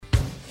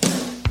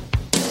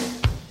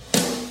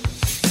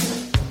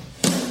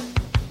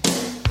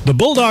The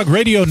Bulldog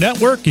Radio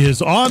Network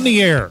is on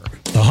the air.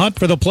 The hunt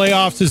for the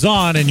playoffs is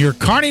on, and your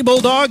Kearney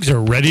Bulldogs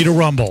are ready to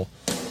rumble.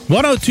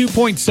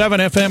 102.7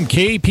 FM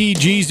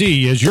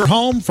KPGZ is your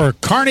home for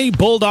Kearney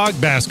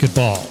Bulldog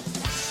Basketball.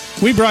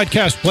 We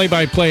broadcast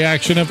play-by-play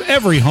action of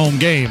every home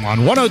game on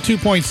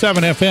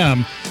 102.7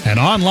 FM and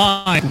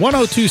online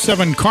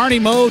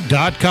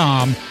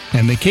 1027carneymo.com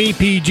and the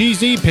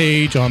KPGZ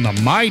page on the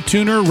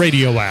MyTuner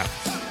radio app.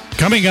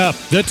 Coming up,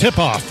 the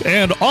tip-off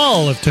and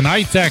all of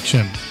tonight's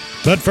action.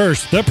 But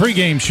first, the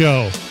pregame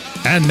show.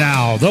 And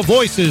now, the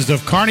voices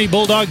of Kearney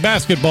Bulldog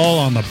Basketball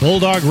on the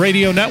Bulldog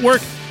Radio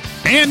Network,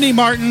 Andy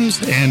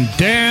Martins and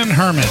Dan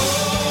Herman.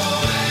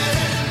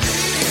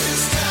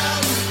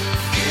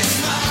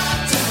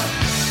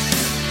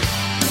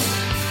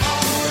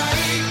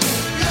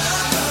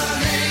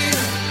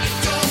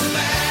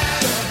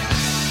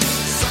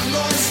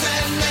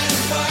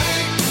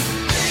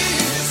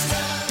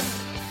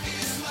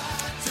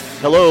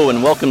 Hello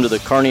and welcome to the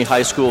Kearney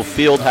High School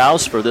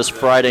Fieldhouse for this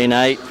Friday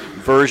night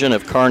version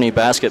of Kearney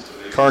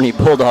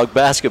Bulldog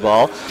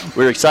Basketball.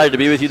 We're excited to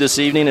be with you this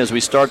evening as we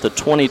start the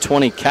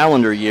 2020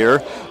 calendar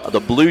year.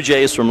 The Blue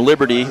Jays from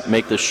Liberty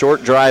make the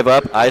short drive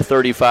up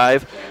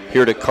I-35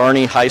 here to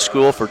Kearney High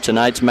School for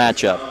tonight's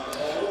matchup.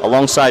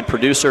 Alongside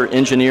producer,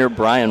 engineer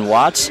Brian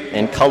Watts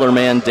and color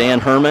man Dan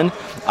Herman,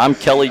 I'm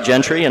Kelly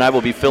Gentry, and I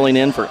will be filling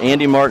in for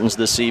Andy Martins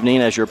this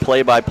evening as your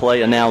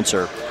play-by-play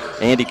announcer.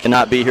 Andy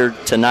cannot be here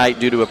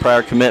tonight due to a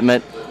prior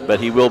commitment, but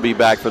he will be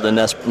back for the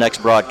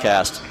next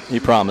broadcast. He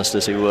promised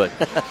us he would.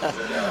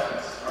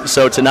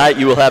 So tonight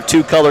you will have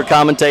two color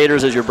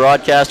commentators as your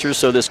broadcasters,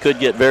 so this could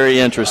get very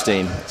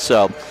interesting.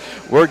 So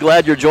we're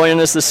glad you're joining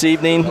us this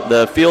evening.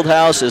 The field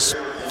house is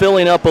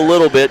filling up a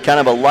little bit, kind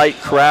of a light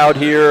crowd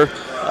here.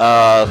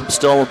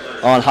 Still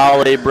on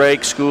holiday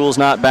break. School's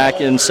not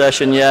back in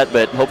session yet,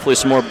 but hopefully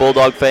some more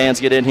Bulldog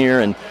fans get in here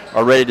and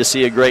are ready to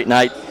see a great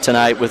night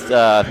tonight with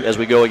as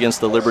we go against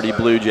the Liberty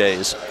Blue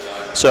Jays.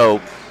 So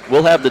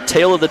we'll have the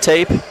tail of the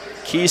tape,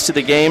 keys to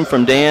the game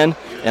from Dan,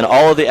 and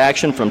all of the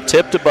action from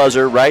tip to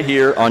buzzer right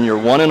here on your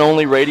one and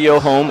only radio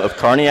home of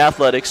Kearney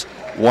Athletics,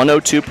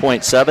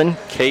 102.7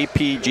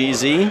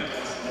 KPGZ.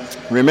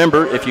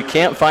 Remember, if you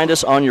can't find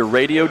us on your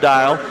radio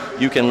dial,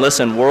 you can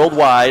listen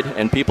worldwide,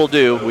 and people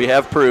do. We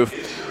have proof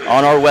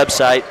on our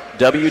website,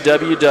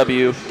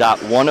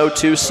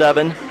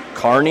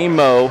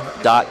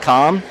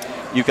 www.1027carneymo.com.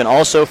 You can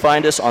also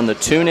find us on the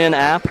TuneIn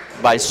app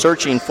by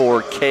searching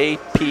for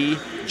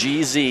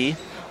KPGZ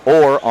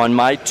or on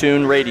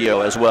MyTune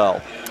Radio as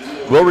well.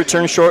 We'll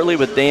return shortly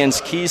with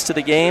Dan's keys to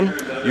the game.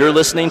 You're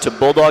listening to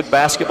Bulldog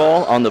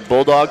Basketball on the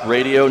Bulldog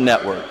Radio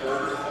Network.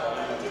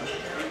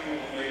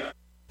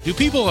 Do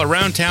people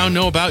around town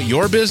know about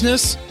your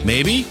business?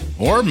 Maybe,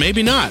 or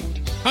maybe not.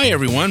 Hi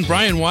everyone,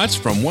 Brian Watts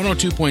from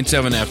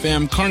 102.7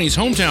 FM, Kearney's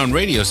hometown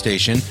radio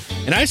station,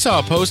 and I saw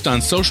a post on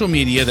social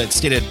media that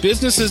stated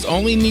businesses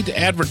only need to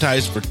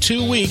advertise for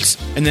 2 weeks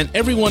and then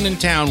everyone in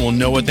town will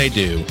know what they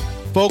do.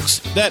 Folks,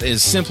 that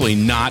is simply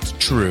not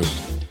true.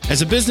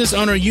 As a business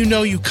owner, you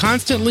know you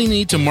constantly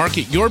need to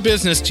market your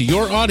business to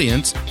your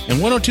audience, and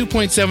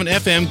 102.7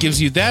 FM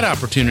gives you that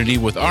opportunity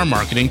with our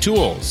marketing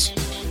tools.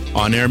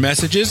 On-air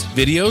messages,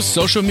 videos,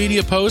 social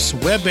media posts,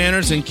 web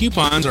banners, and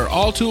coupons are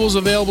all tools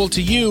available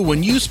to you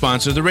when you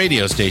sponsor the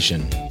radio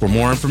station. For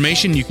more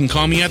information, you can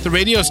call me at the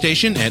radio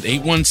station at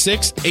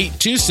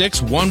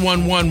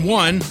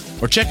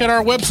 816-826-1111 or check out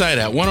our website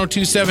at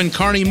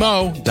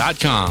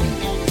 1027carneymo.com.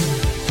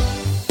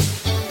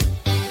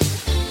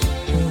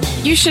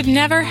 You should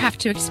never have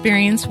to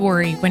experience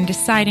worry when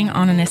deciding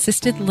on an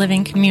assisted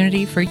living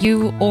community for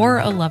you or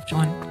a loved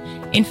one.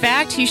 In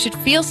fact, you should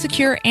feel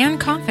secure and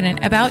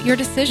confident about your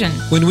decision.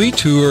 When we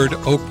toured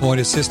Oak Point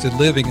Assisted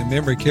Living and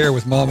Memory Care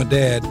with Mom and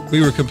Dad, we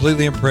were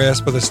completely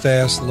impressed by the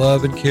staff's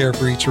love and care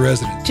for each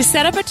resident. To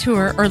set up a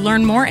tour or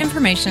learn more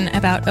information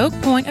about Oak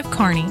Point of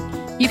Kearney,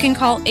 you can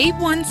call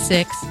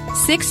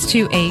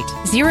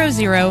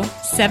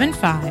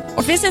 816-628-0075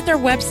 or visit their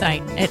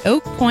website at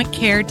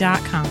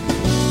oakpointcare.com.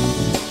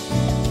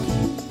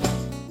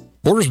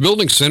 Porter's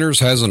Building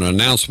Centers has an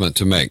announcement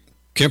to make.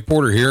 Kent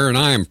Porter here, and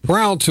I am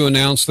proud to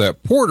announce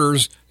that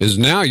Porter's is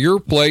now your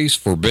place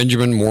for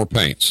Benjamin Moore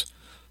paints.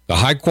 The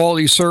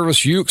high-quality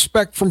service you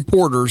expect from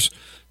Porter's,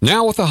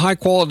 now with the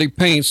high-quality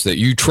paints that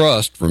you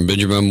trust from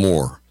Benjamin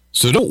Moore.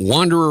 So don't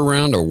wander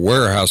around a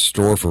warehouse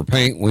store for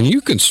paint when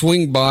you can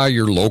swing by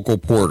your local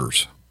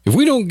Porter's. If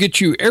we don't get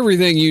you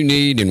everything you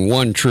need in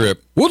one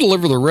trip, we'll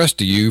deliver the rest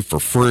to you for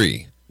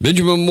free.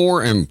 Benjamin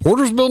Moore and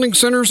Porter's Building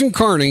Centers in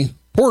Kearney.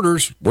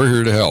 Porter's, we're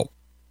here to help.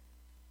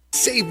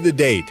 Save the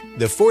date.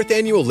 The 4th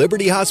Annual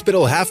Liberty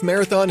Hospital Half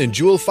Marathon and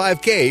Jewel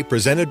 5K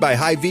presented by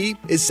Hy-Vee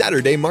is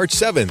Saturday, March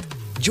 7th.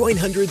 Join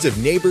hundreds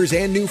of neighbors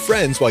and new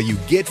friends while you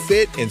get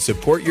fit and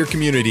support your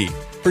community.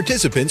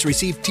 Participants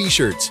receive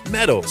t-shirts,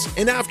 medals,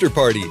 an after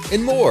party,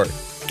 and more.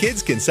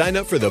 Kids can sign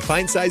up for the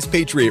Pint-Sized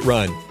Patriot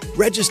Run.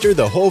 Register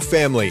the whole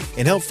family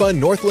and help fund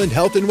Northland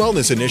Health and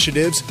Wellness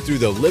initiatives through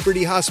the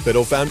Liberty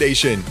Hospital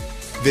Foundation.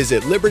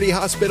 Visit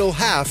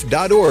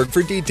libertyhospitalhalf.org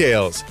for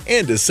details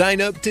and to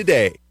sign up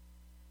today.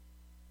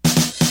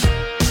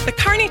 The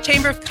Kearney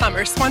Chamber of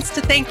Commerce wants to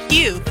thank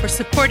you for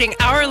supporting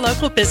our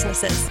local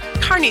businesses.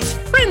 Kearney's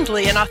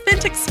friendly and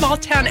authentic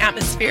small-town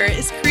atmosphere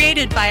is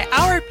created by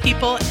our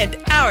people and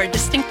our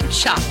distinctive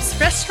shops,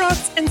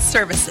 restaurants, and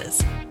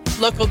services.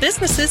 Local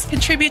businesses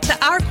contribute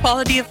to our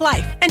quality of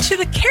life and to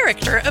the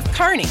character of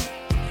Kearney.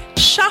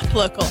 Shop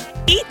local,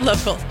 eat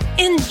local,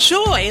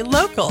 enjoy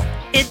local.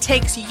 It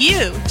takes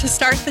you to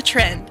start the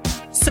trend.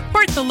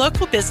 Support the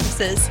local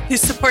businesses who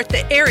support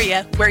the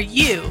area where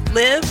you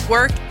live,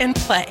 work, and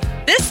play.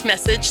 This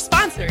message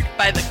sponsored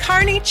by the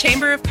Kearney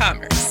Chamber of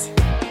Commerce.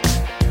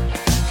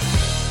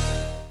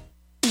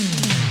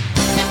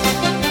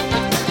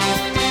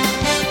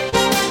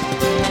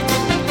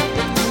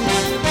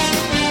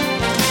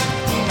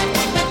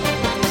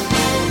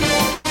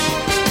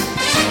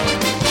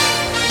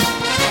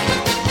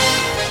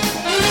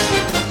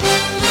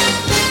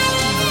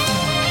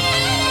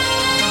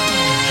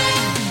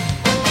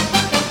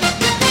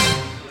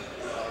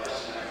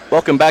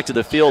 Welcome back to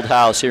the Field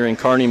House here in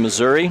Kearney,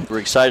 Missouri. We're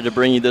excited to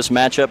bring you this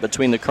matchup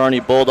between the Kearney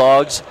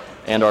Bulldogs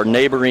and our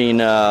neighboring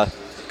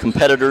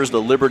competitors,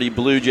 the Liberty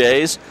Blue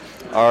Jays.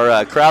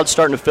 Our crowd's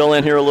starting to fill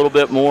in here a little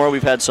bit more.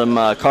 We've had some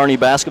Kearney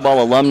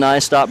basketball alumni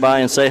stop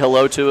by and say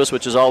hello to us,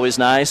 which is always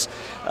nice.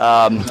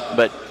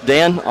 But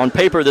Dan, on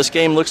paper, this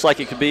game looks like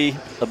it could be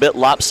a bit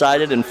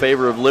lopsided in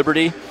favor of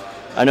Liberty.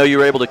 I know you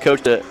were able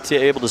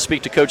to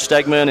speak to Coach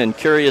Stegman, and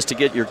curious to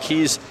get your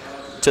keys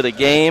to the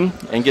game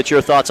and get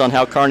your thoughts on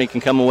how Kearney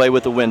can come away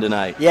with the win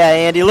tonight. Yeah,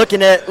 Andy,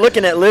 looking at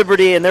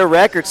Liberty and their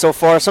record so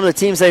far, some of the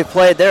teams they've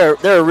played, they're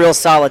a real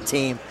solid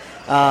team.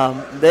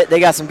 They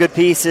got some good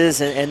pieces,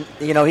 and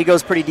you know, he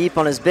goes pretty deep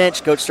on his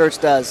bench, Coach Sturts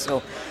does.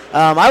 So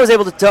I was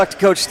able to talk to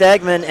Coach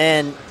Stegman,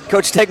 and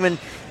Coach Stegman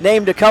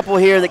named a couple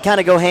here that kind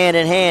of go hand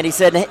in hand. He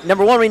said,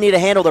 number one, we need to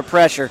handle their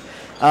pressure.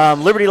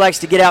 Liberty likes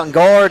to get out and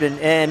guard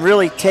and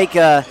really take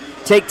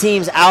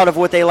teams out of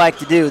what they like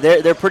to do.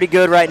 They're pretty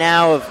good right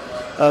now of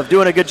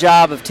doing a good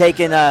job of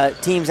taking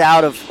teams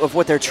out of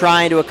what they're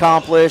trying to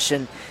accomplish,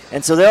 and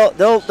so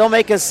they'll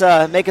make us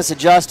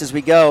adjust as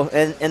we go.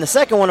 And the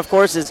second one, of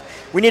course, is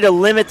we need to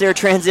limit their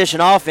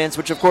transition offense,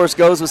 which of course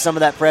goes with some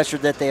of that pressure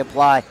that they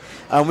apply.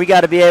 We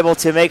got to be able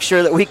to make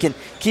sure that we can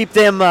keep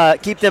them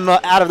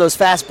out of those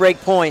fast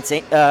break points.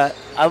 I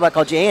might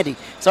call you Andy.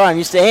 Sorry, I'm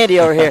used to Andy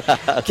over here.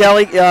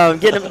 Kelly,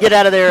 get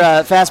out of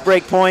their fast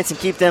break points and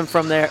keep them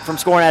from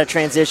scoring out of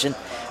transition.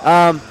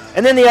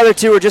 And then the other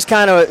two are just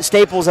kind of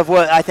staples of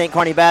what I think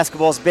Kearney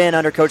basketball has been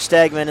under Coach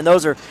Stegman, and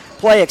those are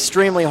play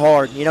extremely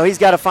hard. You know, he's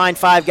got to find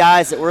 5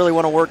 guys that really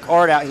want to work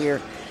hard out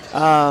here,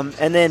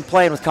 and then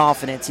playing with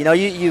confidence. You know,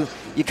 you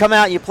come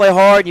out and you play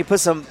hard and you put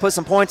some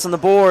points on the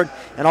board,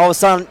 and all of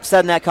a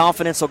sudden that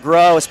confidence will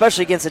grow,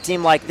 especially against a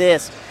team like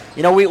this.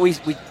 You know, we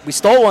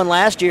stole one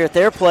last year at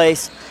their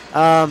place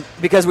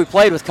because we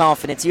played with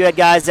confidence. You had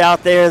guys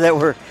out there that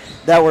were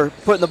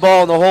putting the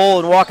ball in the hole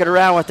and walking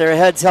around with their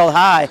heads held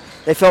high.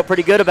 They felt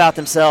pretty good about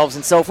themselves.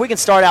 And so if we can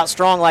start out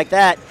strong like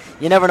that,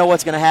 you never know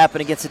what's going to happen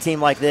against a team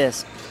like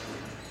this.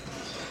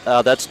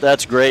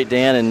 That's great,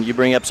 Dan, and you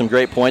bring up some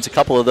great points. A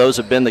couple of those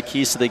have been the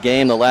keys to the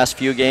game the last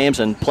few games,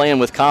 and playing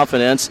with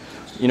confidence.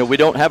 You know, we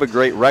don't have a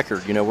great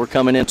record. You know, we're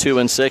coming in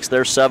 2-6.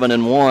 They're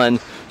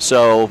 7-1.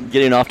 So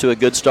getting off to a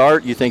good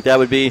start, you think that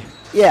would be?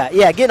 Yeah,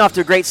 getting off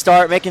to a great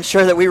start, making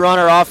sure that we run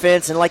our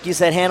offense, and like you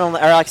said, handling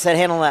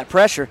that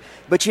pressure.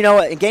 But you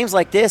know, in games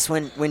like this,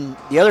 when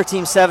the other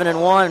team's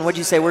 7-1, what'd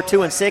you say? We're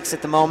 2-6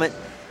 at the moment.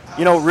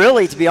 You know,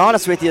 really, to be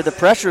honest with you, the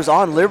pressure's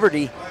on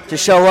Liberty to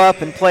show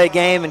up and play a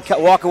game and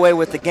walk away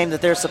with the game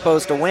that they're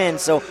supposed to win.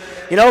 So,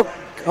 you know,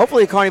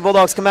 hopefully the Kearney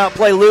Bulldogs come out and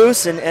play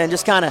loose and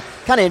just kind of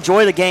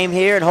enjoy the game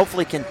here, and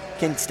hopefully can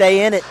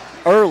stay in it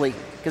early.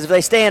 Because if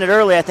they stay in it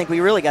early, I think we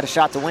really got a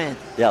shot to win.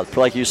 Yeah,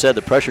 like you said,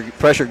 the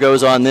pressure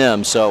goes on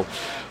them. So,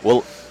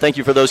 well, thank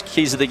you for those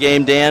keys of the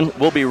game, Dan.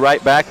 We'll be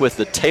right back with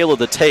the tail of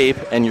the tape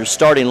and your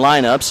starting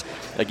lineups.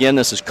 Again,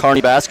 this is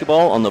Kearney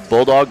Basketball on the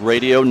Bulldog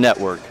Radio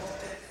Network.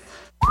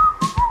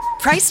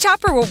 Price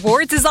Chopper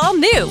Rewards is all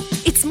new.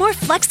 It's more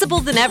flexible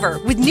than ever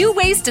with new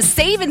ways to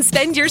save and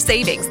spend your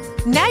savings.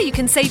 Now you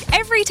can save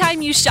every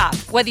time you shop,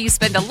 whether you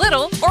spend a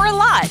little or a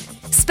lot.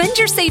 Spend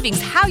your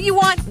savings how you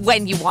want,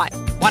 when you want.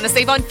 Want to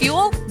save on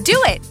fuel?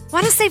 Do it.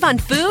 Want to save on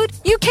food?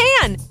 You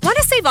can. Want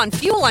to save on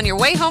fuel on your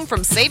way home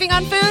from saving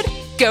on food?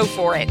 Go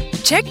for it.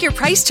 Check your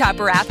Price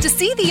Chopper app to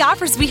see the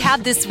offers we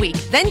have this week.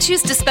 Then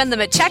choose to spend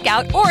them at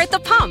checkout or at the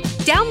pump.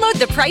 Download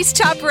the Price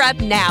Chopper app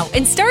now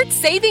and start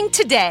saving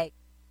today.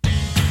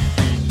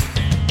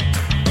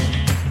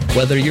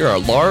 Whether you're a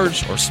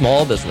large or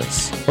small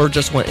business or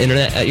just want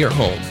internet at your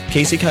home,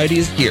 Casey Coyote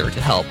is here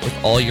to help with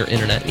all your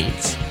internet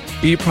needs.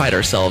 We pride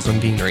ourselves on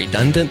being a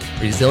redundant,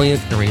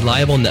 resilient, and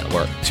reliable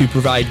network to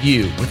provide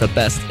you with the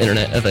best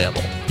internet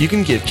available. You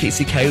can give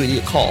Casey Coyote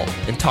a call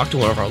and talk to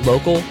one of our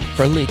local,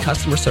 friendly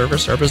customer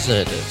service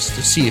representatives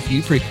to see if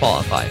you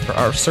pre-qualify for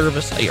our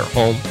service at your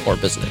home or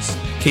business.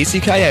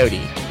 Casey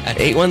Coyote at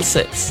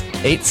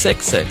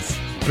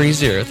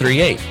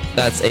 816-866-3038.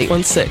 That's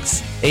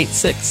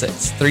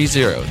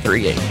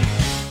 816-866-3038.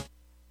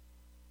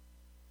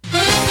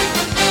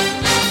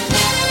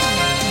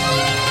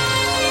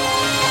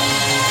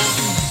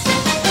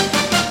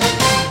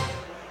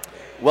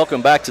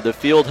 welcome back to the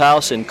Field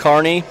House in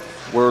Kearney.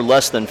 We're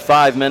less than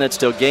 5 minutes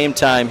till game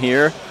time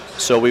here,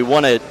 so we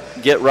want to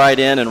get right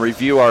in and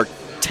review our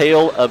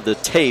tale of the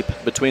tape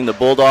between the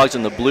Bulldogs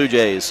and the Blue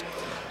Jays.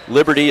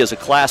 Liberty is a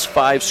Class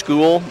 5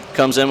 school,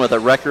 comes in with a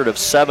record of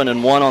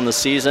 7-1 on the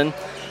season,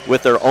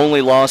 with their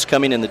only loss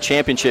coming in the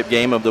championship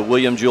game of the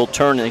William Jewell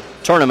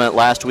tournament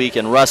last week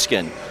in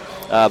Ruskin.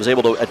 I was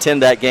able to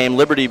attend that game.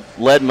 Liberty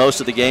led most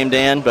of the game,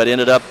 Dan, but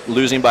ended up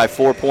losing by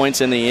 4 points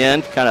in the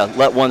end. Kind of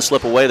let one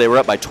slip away. They were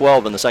up by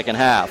 12 in the second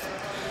half.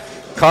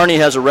 Kearney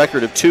has a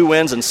record of 2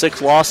 wins and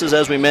 6 losses,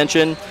 as we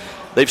mentioned.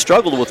 They've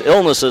struggled with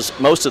illnesses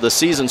most of the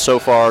season so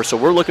far, so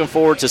we're looking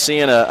forward to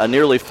seeing a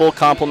nearly full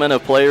complement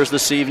of players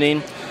this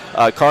evening.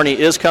 Kearney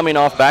is coming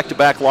off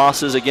back-to-back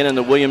losses, again in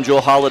the William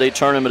Jewell Holiday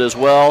Tournament as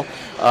well.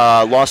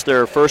 Lost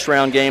their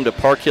first-round game to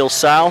Park Hill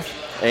South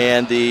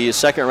and the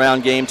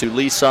second-round game to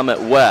Lee Summit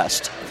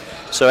West.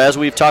 So as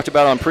we've talked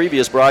about on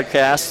previous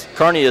broadcasts,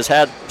 Kearney has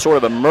had sort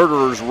of a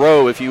murderer's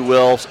row, if you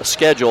will,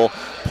 schedule,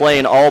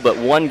 playing all but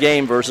one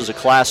game versus a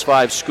Class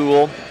 5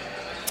 school,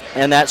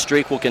 and that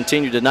streak will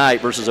continue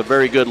tonight versus a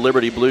very good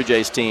Liberty Blue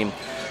Jays team.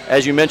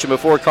 As you mentioned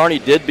before, Kearney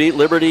did beat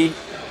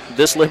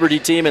this Liberty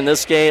team in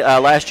this game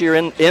last year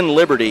in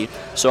Liberty,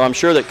 so I'm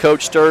sure that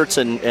Coach Sturts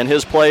and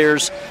his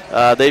players,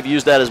 they've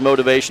used that as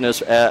motivation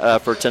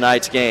for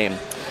tonight's game.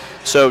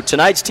 So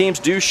tonight's teams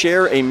do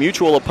share a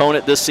mutual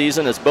opponent this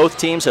season, as both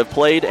teams have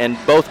played and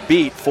both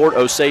beat Fort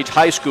Osage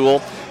High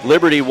School.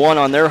 Liberty won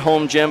on their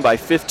home gym by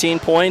 15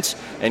 points,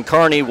 and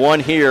Kearney won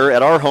here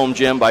at our home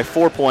gym by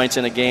 4 points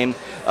in a game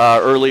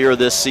earlier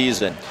this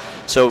season.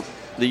 So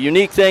the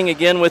unique thing,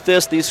 again, with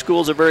this, these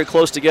schools are very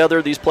close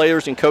together. These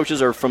players and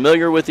coaches are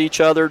familiar with each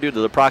other due to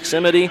the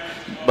proximity,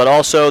 but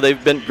also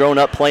they've been grown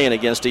up playing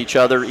against each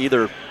other,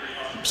 either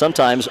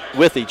sometimes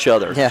with each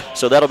other. Yeah.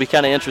 So that'll be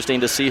kind of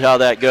interesting to see how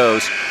that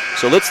goes.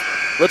 So let's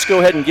go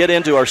ahead and get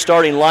into our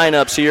starting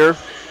lineups here.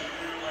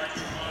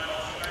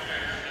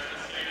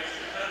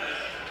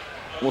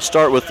 We'll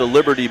start with the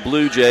Liberty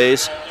Blue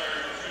Jays,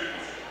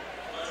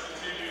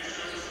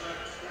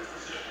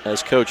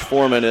 as Coach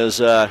Foreman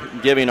is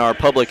giving our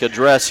public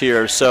address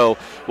here. So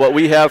what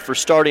we have for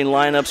starting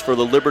lineups for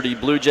the Liberty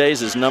Blue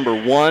Jays is number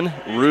 1,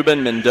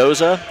 Ruben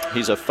Mendoza.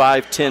 He's a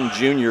 5'10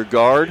 junior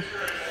guard.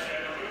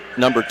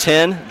 Number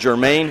 10,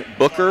 Jermaine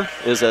Booker,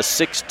 is a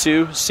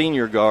 6'2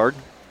 senior guard.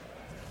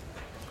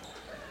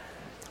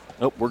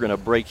 Oh, we're going to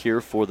break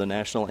here for the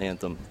national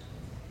anthem.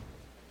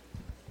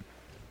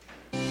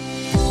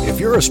 If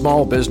you're a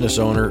small business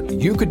owner,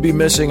 you could be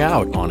missing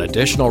out on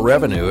additional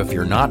revenue if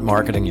you're not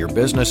marketing your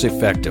business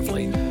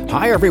effectively.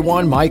 Hi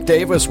everyone, Mike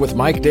Davis with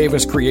Mike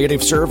Davis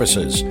Creative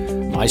Services.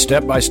 My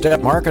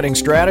step-by-step marketing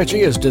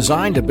strategy is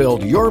designed to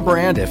build your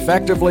brand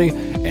effectively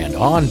and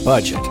on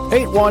budget.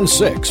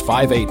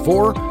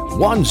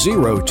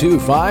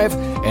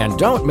 816-584-1025, and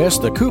don't miss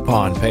the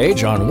coupon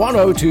page on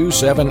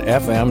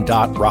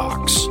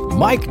 1027fm.rocks.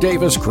 Mike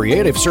Davis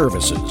Creative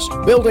Services,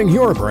 building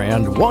your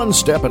brand one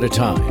step at a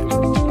time.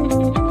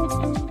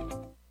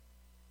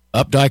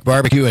 Updike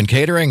Barbecue and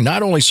Catering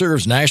not only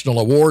serves national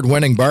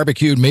award-winning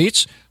barbecued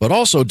meats, but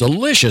also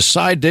delicious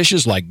side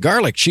dishes like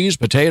garlic cheese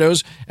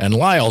potatoes and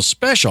Lyle's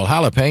special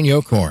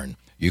jalapeno corn.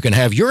 You can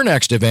have your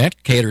next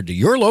event catered to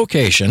your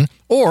location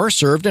or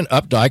served in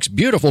Updike's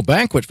beautiful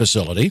banquet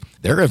facility.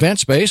 Their event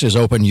space is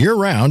open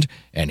year-round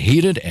and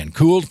heated and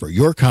cooled for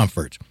your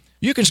comfort.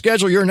 You can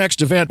schedule your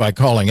next event by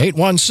calling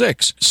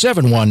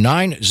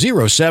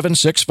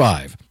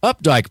 816-719-0765.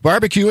 Updike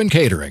Barbecue and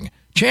Catering.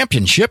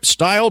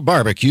 Championship-style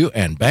barbecue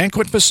and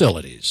banquet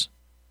facilities.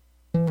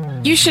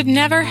 You should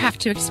never have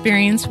to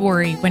experience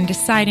worry when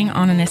deciding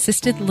on an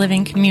assisted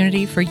living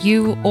community for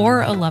you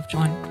or a loved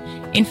one.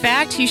 In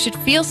fact, you should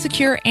feel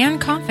secure and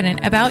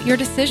confident about your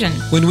decision.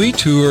 When we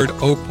toured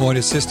Oak Point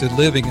Assisted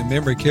Living and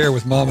Memory Care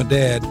with Mom and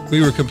Dad,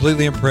 we were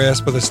completely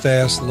impressed by the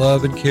staff's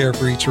love and care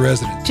for each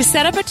resident. To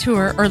set up a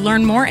tour or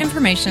learn more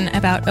information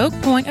about Oak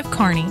Point of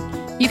Kearney,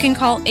 you can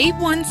call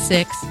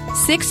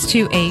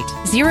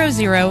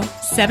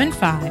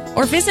 816-628-0075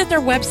 or visit their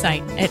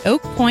website at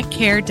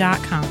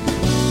oakpointcare.com.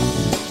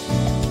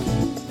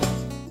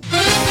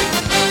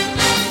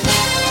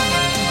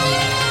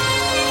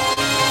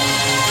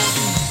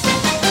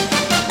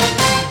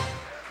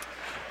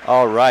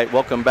 All right,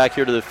 welcome back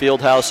here to the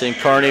Field House in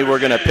Kearney. We're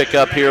going to pick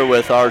up here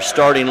with our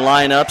starting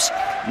lineups.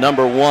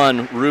 Number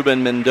 1,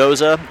 Ruben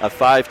Mendoza, a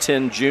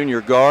 5'10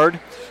 junior guard.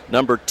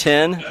 Number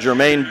 10,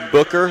 Jermaine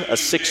Booker, a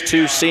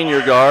 6'2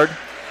 senior guard.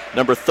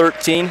 Number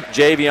 13,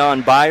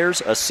 Javion Byers,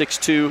 a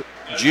 6'2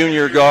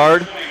 junior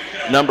guard.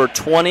 Number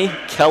 20,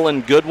 Kellen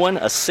Goodwin,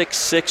 a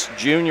 6'6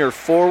 junior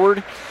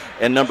forward.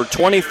 And number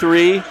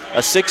 23, a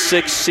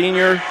 6'6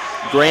 senior,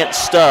 Grant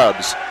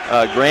Stubbs.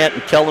 Grant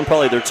and Kellen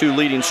probably their 2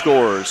 leading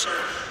scorers.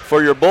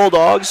 For your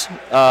Bulldogs,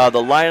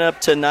 the lineup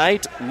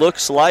tonight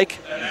looks like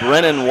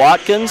Brennan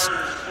Watkins,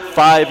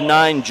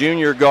 5'9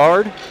 junior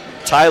guard.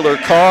 Tyler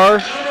Carr,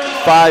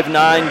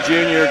 5'9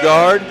 junior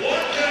guard.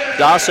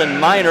 Dawson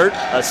Meinert,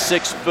 a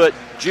 6-foot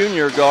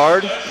junior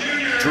guard.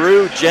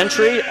 Drew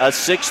Gentry, a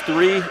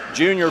 6'3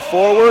 junior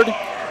forward.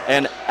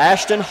 and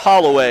Ashton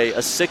Holloway, a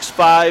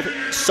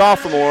 6'5"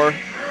 sophomore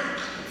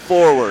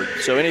forward.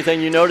 So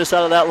anything you notice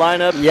out of that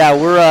lineup? Yeah,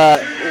 we're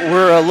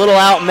a little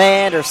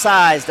outmanned or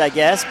sized, I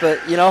guess, but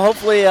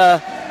hopefully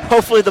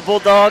the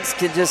Bulldogs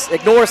can just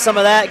ignore some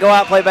of that, go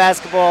out, play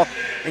basketball,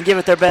 and give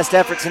it their best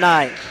effort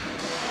tonight.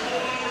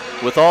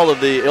 With all of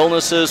the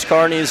illnesses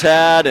Kearney's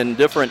had and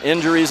different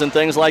injuries and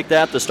things like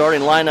that, the starting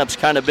lineup's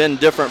kind of been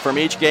different from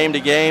each game to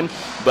game,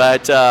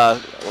 but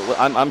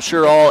I'm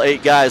sure all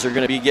 8 guys are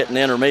going to be getting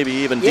in or maybe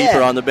even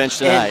deeper on the bench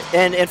tonight.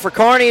 And for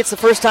Kearney, it's the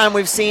first time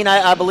we've seen,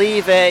 I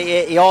believe,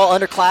 a all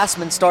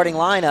underclassmen starting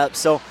lineup.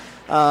 So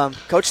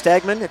Coach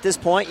Stegman, at this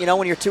point,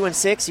 when you're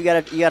 2-6,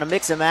 you got to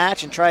mix and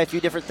match and try a few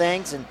different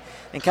things, and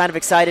kind of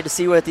excited to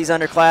see what these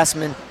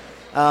underclassmen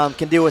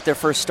can do with their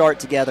first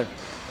start together.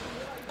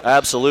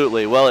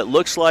 Absolutely. Well, it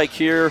looks like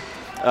here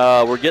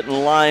we're getting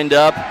lined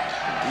up.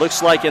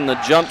 Looks like in the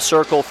jump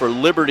circle for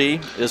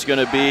Liberty is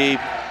going to be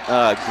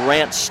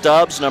Grant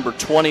Stubbs, number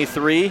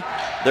 23.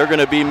 They're going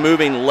to be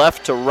moving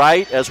left to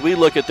right as we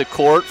look at the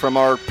court from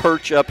our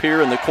perch up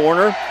here in the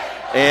corner.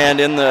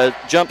 And in the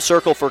jump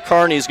circle for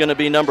Kearney is going to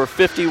be number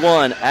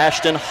 51,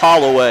 Ashton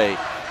Holloway.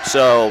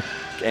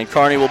 And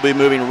Kearney will be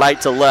moving right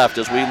to left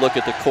as we look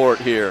at the court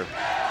here.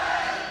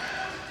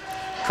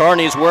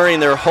 Kearney's wearing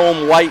their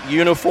home white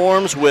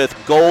uniforms with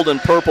gold and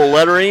purple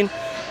lettering.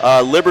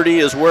 Liberty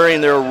is wearing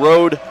their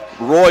road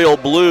royal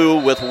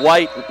blue with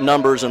white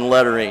numbers and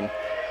lettering.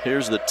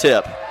 Here's the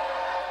tip.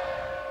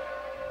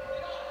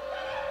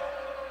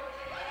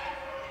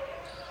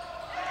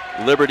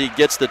 Liberty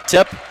gets the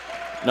tip.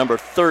 Number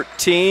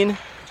 13,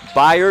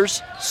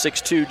 Byers,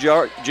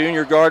 6'2"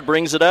 junior guard,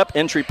 brings it up.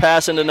 Entry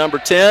pass into number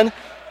 10.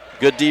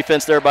 Good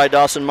defense there by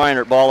Dawson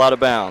Minert. Ball out of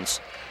bounds.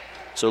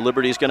 So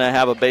Liberty's going to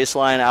have a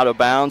baseline out of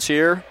bounds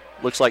here.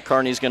 Looks like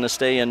Kearney's going to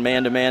stay in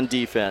man-to-man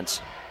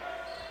defense.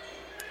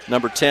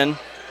 Number 10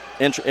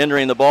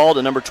 entering the ball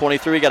to number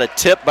 23. Got a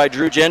tip by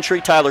Drew Gentry.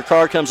 Tyler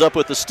Carr comes up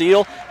with the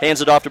steal. Hands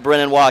it off to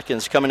Brennan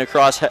Watkins. Coming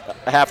across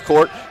half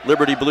court.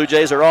 Liberty Blue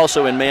Jays are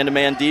also in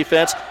man-to-man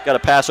defense. Got a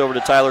pass over to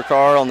Tyler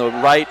Carr on the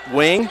right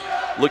wing.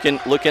 Looking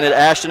at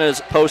Ashton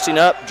as posting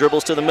up.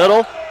 Dribbles to the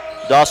middle.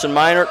 Dawson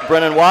Minert,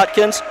 Brennan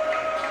Watkins.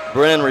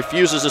 Brennan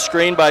refuses a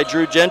screen by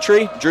Drew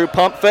Gentry. Drew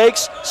pump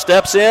fakes,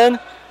 steps in.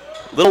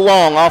 Little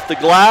long off the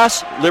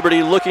glass.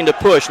 Liberty looking to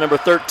push. Number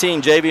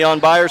 13, Javion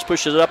Byers,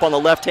 pushes it up on the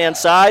left-hand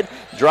side.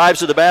 Drives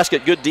to the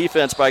basket. Good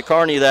defense by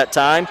Kearney that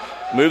time.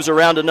 Moves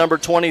around to number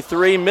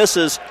 23.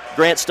 Misses.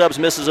 Grant Stubbs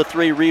misses a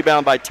 3.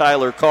 Rebound by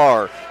Tyler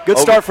Carr. Good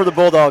start for the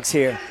Bulldogs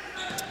here.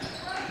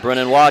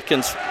 Brennan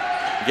Watkins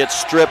gets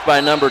stripped by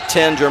number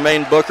 10,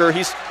 Jermaine Booker.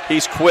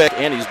 He's quick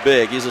and he's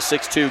big. He's a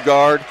 6'2"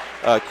 guard.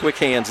 Quick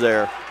hands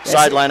there.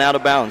 Sideline out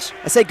of bounds.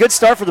 I say good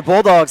start for the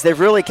Bulldogs. They've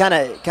really kind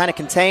of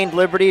contained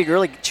Liberty,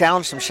 really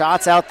challenged some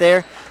shots out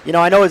there.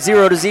 I know it's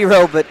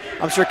 0-0, but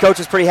I'm sure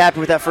Coach is pretty happy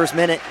with that first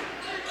minute.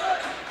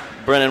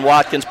 Brennan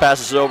Watkins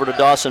passes it over to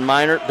Dawson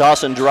Minert.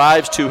 Dawson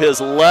drives to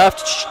his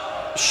left,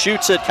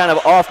 shoots it kind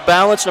of off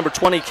balance. Number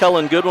 20,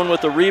 Kellen Goodwin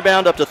with the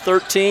rebound up to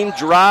 13.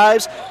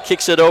 Drives,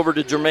 kicks it over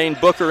to Jermaine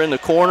Booker in the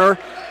corner.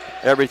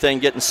 Everything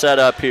getting set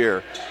up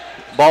here.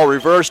 Ball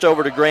reversed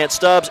over to Grant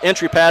Stubbs.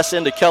 Entry pass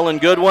into Kellen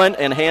Goodwin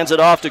and hands it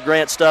off to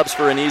Grant Stubbs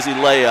for an easy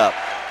layup.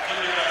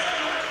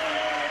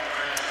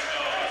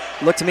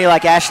 Looked to me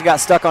like Ashton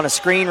got stuck on a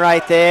screen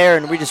right there,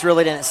 and we just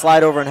really didn't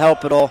slide over and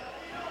help at all.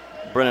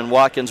 Brennan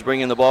Watkins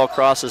bringing the ball,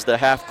 crosses the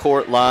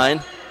half-court line.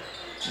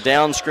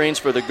 Down screens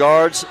for the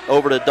guards.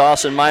 Over to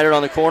Dawson Minert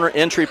on the corner.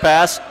 Entry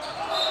pass.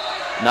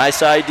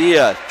 Nice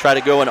idea. Try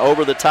to go an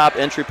over-the-top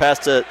entry pass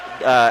to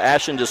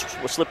Ashton. Just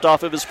slipped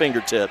off of his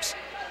fingertips.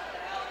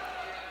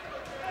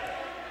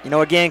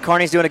 Again,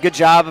 Kearney's doing a good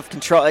job of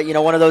control.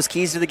 One of those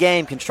keys to the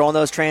game, controlling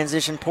those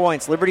transition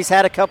points. Liberty's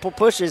had a couple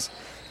pushes,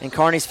 and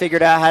Kearney's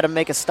figured out how to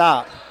make a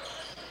stop.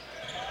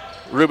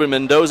 Ruben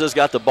Mendoza's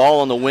got the ball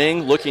on the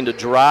wing, looking to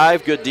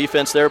drive. Good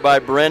defense there by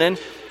Brennan.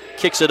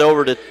 Kicks it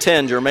over to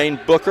 10,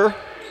 Jermaine Booker.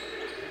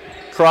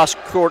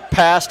 Cross-court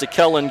pass to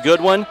Kellen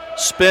Goodwin.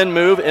 Spin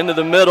move into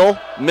the middle.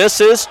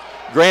 Misses.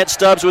 Grant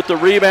Stubbs with the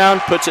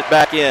rebound, puts it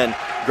back in.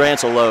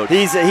 Grant's a load.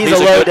 He's a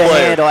load to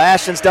handle.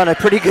 Ashton's done a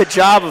pretty good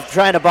job of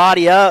trying to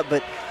body up,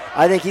 but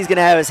I think he's going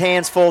to have his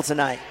hands full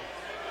tonight.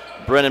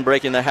 Brennan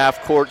breaking the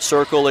half-court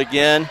circle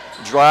again.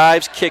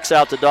 Drives, kicks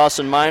out to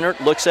Dawson Minert.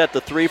 Looks at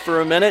the 3 for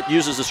a minute.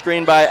 Uses the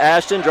screen by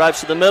Ashton.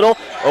 Drives to the middle.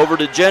 Over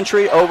to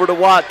Gentry. Over to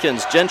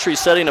Watkins. Gentry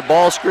setting a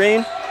ball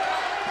screen.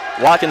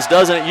 Watkins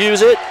doesn't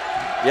use it.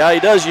 Yeah,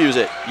 he does use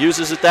it.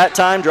 Uses it that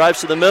time.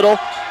 Drives to the middle.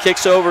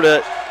 Kicks over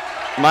to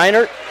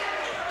Minert.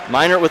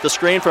 Minert with the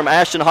screen from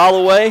Ashton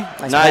Holloway.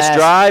 Nice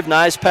drive,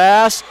 nice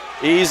pass.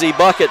 Easy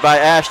bucket by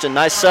Ashton.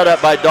 Nice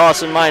setup by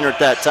Dawson Minert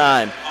that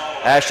time.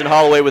 Ashton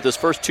Holloway with his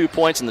first 2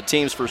 points and the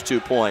team's first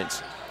 2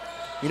 points.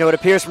 It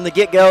appears from the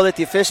get-go that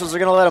the officials are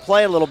going to let it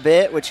play a little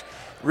bit, which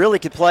really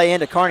could play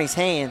into Kearney's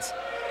hands.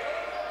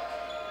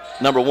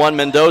 Number 1,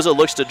 Mendoza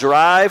looks to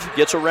drive,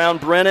 gets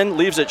around Brennan,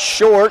 leaves it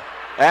short.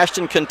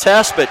 Ashton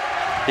contests, but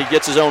he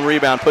gets his own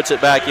rebound, puts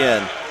it back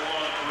in.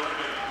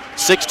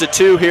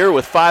 6-2 here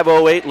with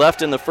 5:08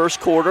 left in the first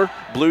quarter.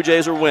 Blue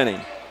Jays are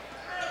winning.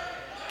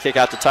 Kick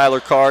out to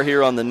Tyler Carr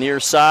here on the near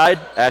side.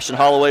 Ashton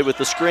Holloway with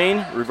the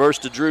screen. Reverse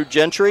to Drew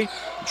Gentry.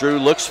 Drew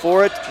looks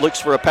for it.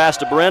 Looks for a pass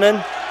to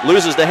Brennan.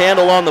 Loses the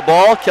handle on the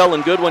ball.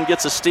 Kellen Goodwin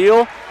gets a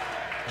steal.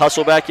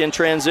 Hustle back in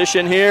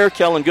transition here.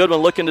 Kellen Goodwin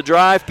looking to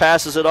drive.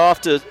 Passes it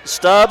off to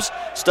Stubbs.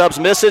 Stubbs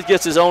misses.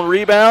 Gets his own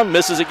rebound.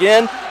 Misses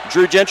again.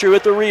 Drew Gentry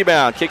with the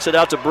rebound. Kicks it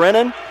out to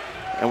Brennan.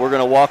 And we're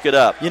going to walk it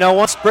up.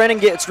 Once Brennan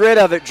gets rid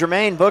of it,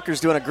 Jermaine Booker's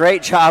doing a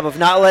great job of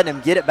not letting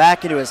him get it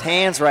back into his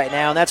hands right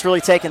now, and that's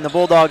really taking the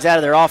Bulldogs out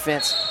of their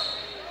offense.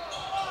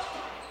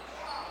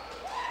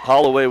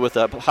 Holloway with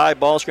a high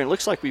ball screen.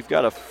 Looks like we've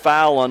got a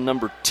foul on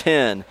number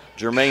 10,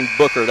 Jermaine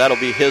Booker. That'll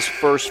be his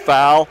first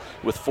foul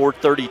with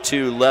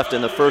 4:32 left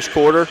in the first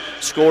quarter.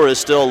 Score is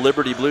still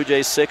Liberty Blue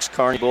Jays 6,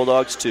 Kearney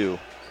Bulldogs 2.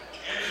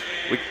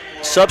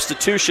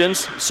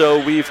 Substitutions,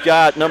 so we've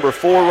got number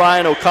 4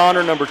 Ryan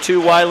O'Connor, number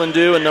 2 Wyland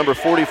Dew, and number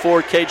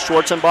 44 Cade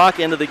Schwarzenbach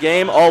into the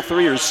game. All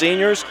three are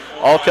seniors,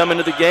 all come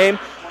into the game.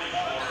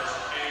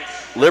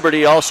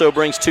 Liberty also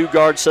brings 2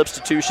 guard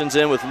substitutions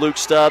in with Luke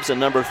Stubbs and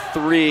number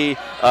 3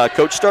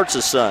 Coach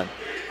Sturtz's son.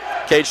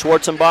 Cade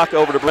Schwarzenbach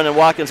over to Brennan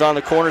Watkins on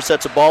the corner,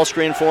 sets a ball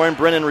screen for him.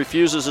 Brennan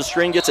refuses the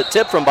screen, gets it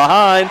tipped from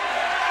behind.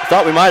 I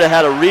thought we might have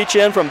had a reach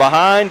in from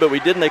behind, but we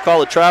didn't. They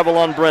call a travel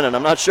on Brennan.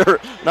 I'm not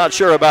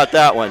sure about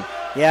that one.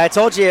 Yeah, I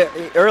told you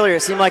earlier,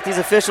 it seemed like these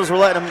officials were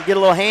letting them get a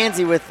little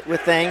handsy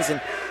with things.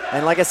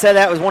 And like I said,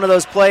 that was one of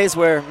those plays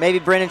where maybe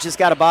Brennan just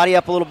got to body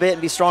up a little bit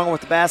and be stronger with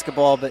the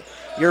basketball. But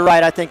you're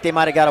right, I think they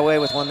might have got away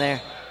with one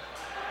there.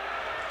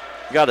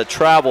 Got a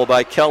travel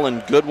by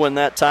Kellen Goodwin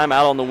that time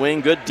out on the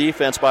wing. Good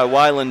defense by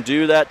Wyland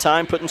Dew that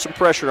time, putting some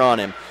pressure on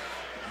him.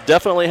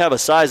 Definitely have a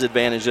size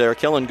advantage there.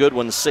 Kellen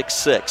Goodwin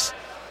 6'6".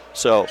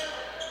 So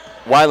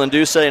Wyland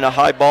Dew setting a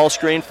high ball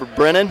screen for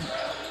Brennan.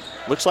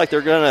 Looks like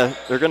they're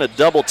gonna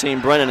double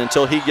team Brennan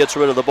until he gets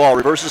rid of the ball.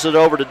 Reverses it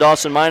over to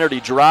Dawson Minard. He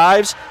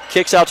drives,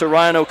 kicks out to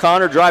Ryan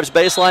O'Connor, drives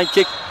baseline,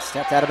 kick.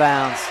 Stepped out of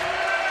bounds.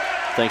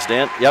 Thanks,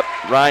 Dan. Yep,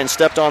 Ryan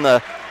stepped on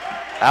the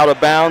out of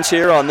bounds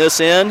here on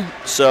this end.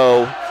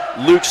 So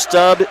Luke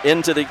Stubbs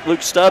into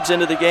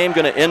the game,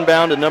 going to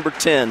inbound to number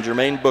 10,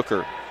 Jermaine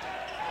Booker.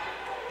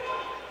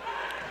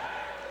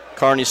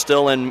 Kearney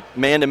still in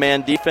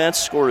man-to-man defense.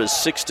 Score is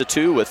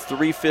 6-2 with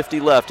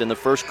 3:50 left in the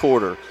first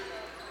quarter.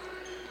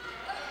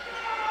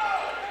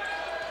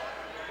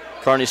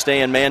 Kearney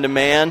staying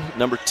man-to-man.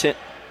 Number 10,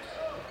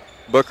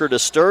 Booker to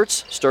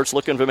Sturtz. Sturtz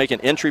looking to make an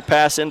entry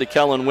pass into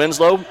Kellen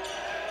Winslow.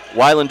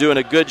 Wyland doing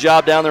a good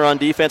job down there on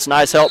defense.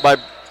 Nice help by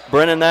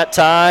Brennan that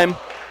time.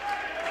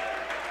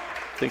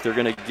 I think they're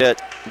going to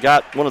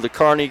got one of the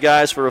Kearney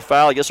guys for a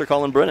foul. I guess they're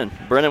calling Brennan.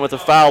 Brennan with a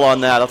foul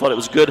on that. I thought it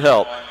was good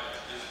help.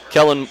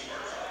 Kellen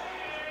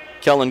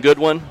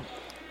Goodwin,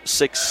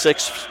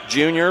 6'6"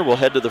 junior, will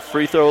head to the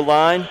free throw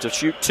line to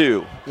shoot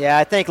 2. Yeah,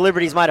 I think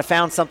Liberty's might have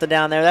found something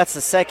down there. That's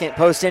the second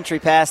post-entry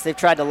pass. They've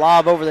tried to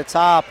lob over the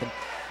top, and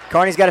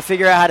Kearney's got to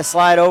figure out how to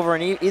slide over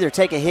and either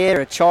take a hit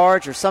or a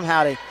charge or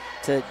somehow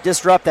to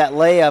disrupt that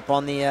layup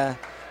on the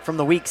from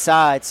the weak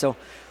side. So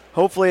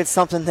hopefully it's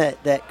something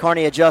that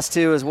Kearney adjusts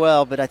to as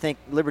well, but I think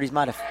Liberty's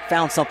might have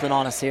found something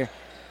on us here.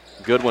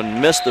 Goodwin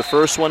missed the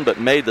first one but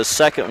made the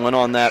second one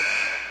on that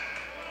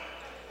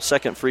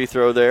second free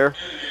throw there.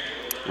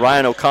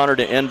 Ryan O'Connor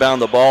to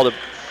inbound the ball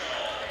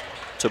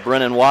to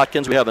Brennan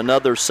Watkins. We have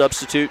another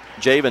substitute,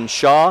 Javen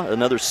Shaw,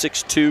 another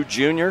 6'2"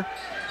 junior,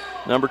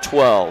 number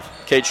 12.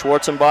 Cade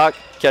Schwarzenbach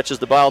catches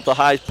the ball at the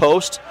high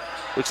post.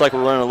 Looks like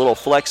we're running a little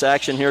flex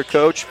action here,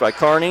 Coach, by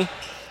Kearney.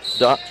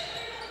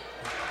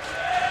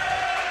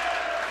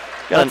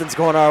 Nothing's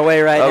going our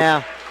way right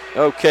now.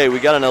 Okay, we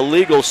got an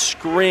illegal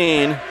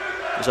screen.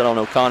 Is that on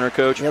O'Connor,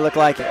 Coach? It looked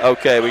like it.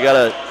 Okay, we got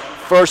a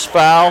first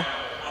foul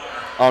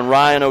on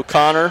Ryan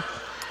O'Connor.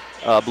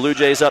 Blue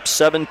Jays up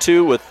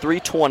 7-2 with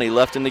 3:20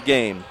 left in the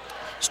game.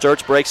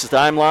 Sturtz breaks the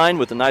timeline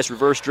with a nice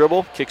reverse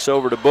dribble, kicks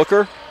over to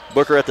Booker.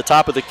 Booker at the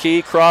top of the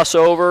key,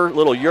 crossover,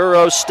 little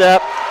Euro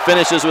step,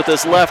 finishes with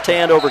his left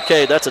hand over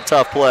Cade. That's a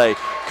tough play.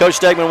 Coach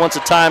Stegman wants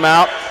a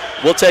timeout.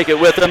 We'll take it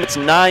with him. It's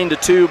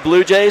 9-2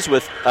 Blue Jays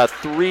with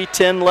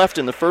 3:10 left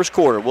in the first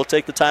quarter. We'll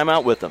take the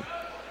timeout with them.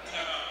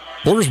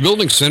 Porter's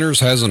Building Centers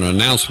has an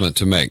announcement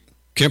to make.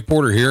 Kent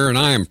Porter here, and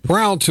I am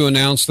proud to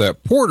announce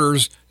that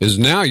Porter's is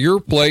now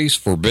your place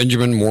for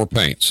Benjamin Moore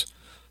paints.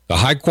 The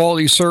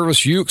high-quality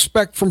service you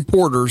expect from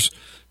Porter's,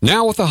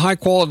 now with the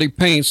high-quality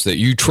paints that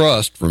you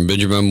trust from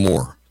Benjamin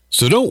Moore.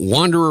 So don't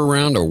wander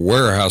around a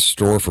warehouse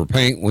store for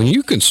paint when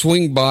you can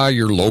swing by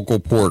your local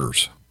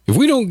Porter's. If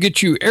we don't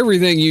get you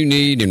everything you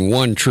need in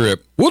one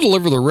trip, we'll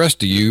deliver the rest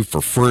to you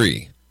for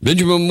free.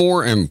 Benjamin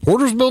Moore and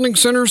Porter's Building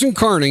Centers in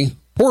Kearney.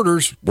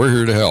 Porter's, we're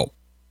here to help.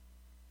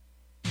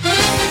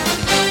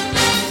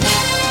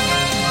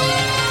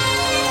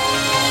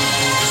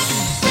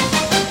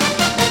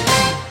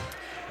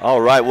 All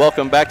right,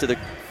 welcome back to the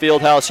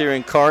field house here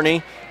in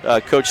Kearney.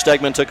 Coach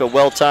Stegman took a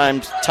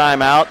well-timed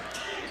timeout.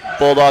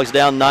 Bulldogs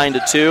down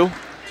 9-2.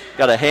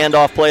 Got a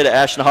handoff play to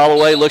Ashton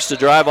Holloway. Looks to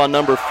drive on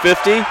number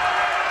 50.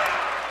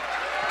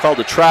 Called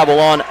a travel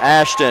on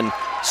Ashton.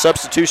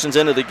 Substitutions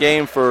into the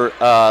game for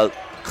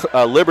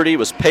Liberty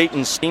was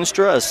Peyton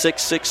Steenstra, a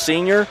 6'6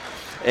 senior.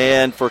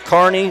 And for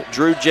Kearney,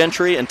 Drew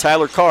Gentry and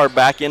Tyler Carr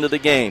back into the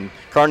game.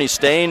 Kearney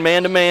staying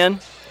man-to-man.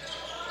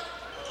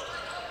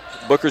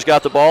 Booker's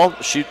got the ball.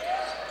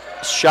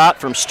 Shot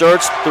from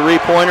Sturts,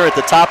 three-pointer at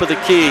the top of the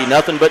key.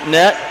 Nothing but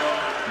net.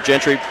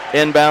 Gentry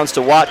inbounds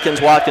to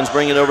Watkins. Watkins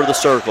bringing it over the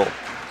circle.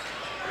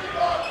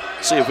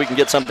 See if we can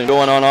get something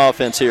going on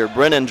offense here.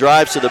 Brennan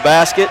drives to the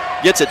basket.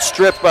 Gets it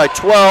stripped by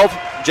 12.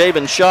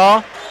 Javen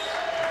Shaw.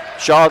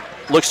 Shaw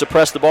looks to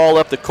press the ball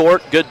up the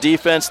court. Good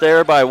defense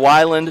there by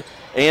Weiland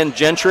and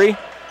Gentry.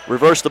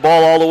 Reverse the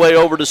ball all the way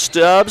over to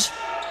Stubbs.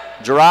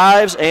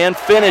 Drives and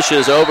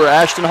finishes over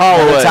Ashton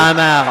Holloway.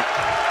 Timeout.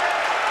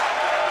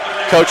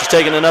 Coach is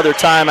taking another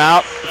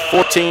timeout.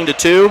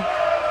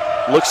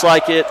 14-2. Looks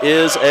like it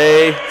is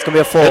It's going to be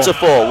a full. It's a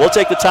full. We'll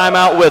take the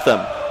timeout with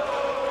them.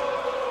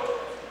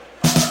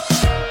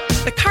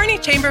 The Kearney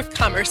Chamber of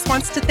Commerce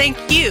wants to thank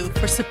you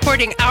for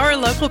supporting our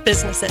local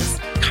businesses.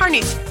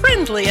 Kearney's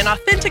friendly and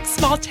authentic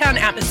small-town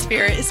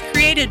atmosphere is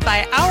created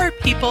by our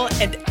people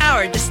and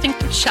our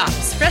distinctive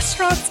shops,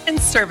 restaurants, and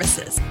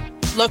services.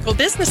 Local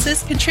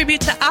businesses contribute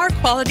to our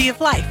quality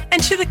of life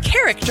and to the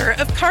character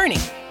of Kearney.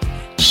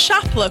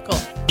 Shop local,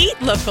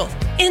 eat local,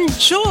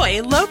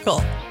 enjoy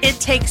local. It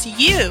takes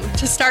you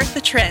to start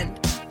the trend.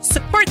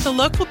 Support the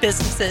local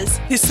businesses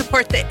who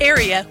support the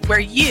area where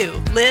you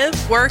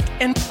live, work,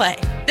 and play.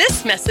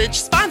 This message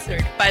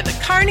sponsored by the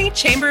Kearney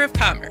Chamber of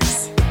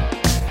Commerce.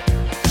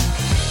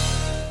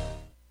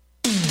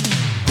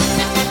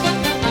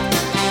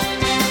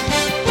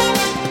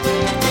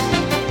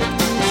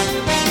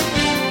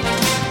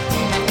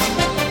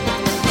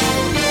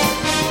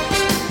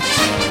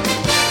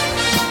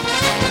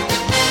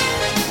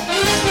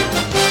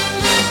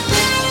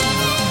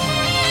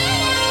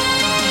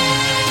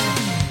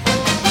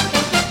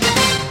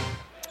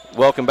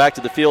 Welcome back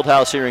to the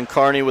Fieldhouse here in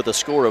Kearney with a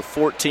score of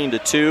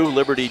 14-2.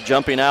 Liberty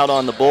jumping out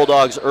on the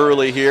Bulldogs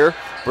early here.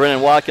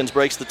 Brennan Watkins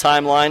breaks the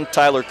timeline.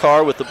 Tyler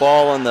Carr with the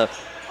ball on the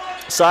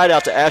side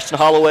out to Ashton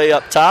Holloway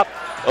up top.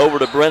 Over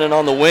to Brennan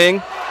on the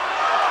wing.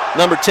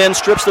 Number 10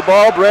 strips the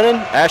ball. Brennan.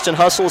 Ashton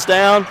hustles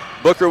down.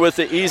 Booker with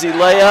the easy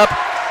layup.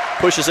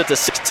 Pushes it to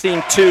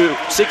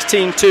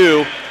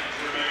 16-2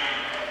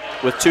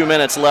 with 2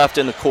 minutes left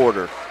in the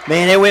quarter.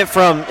 Man, it went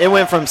from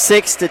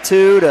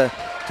 6-2 to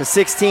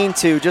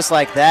 16-2 just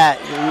like that.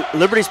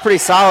 Liberty's pretty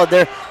solid.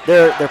 Their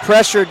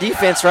pressure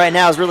defense right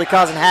now is really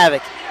causing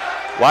havoc.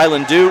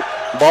 Weiland Duke,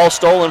 ball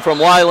stolen from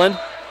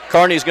Weiland.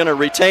 Kearney's going to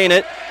retain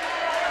it.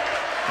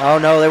 Oh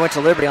no, they went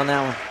to Liberty on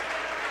that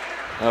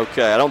one.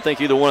 Okay, I don't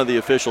think either one of the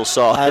officials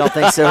saw it. I don't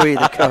think so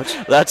either, Coach.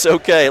 That's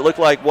okay. It looked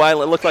like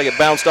it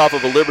bounced off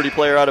of a Liberty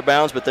player out of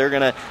bounds, but they're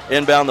going to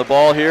inbound the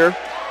ball here.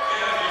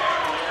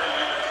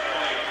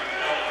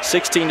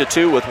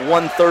 16-2 with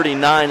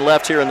 1:39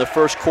 left here in the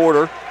first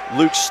quarter.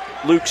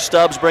 Luke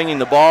Stubbs bringing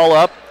the ball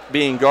up,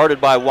 being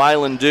guarded by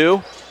Weiland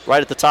Dew, right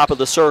at the top of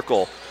the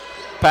circle.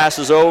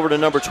 Passes over to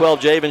number 12,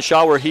 Javen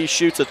Shaw, where he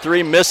shoots a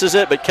three, misses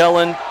it, but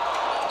Kellen,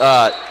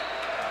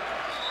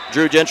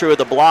 Drew Gentry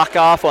with a block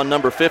off on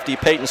number 50,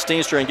 Peyton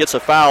Steenstra, and gets a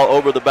foul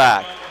over the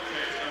back.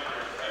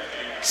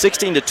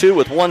 16-2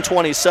 with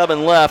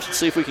 1:27 left. Let's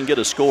see if we can get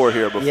a score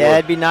here before. Yeah,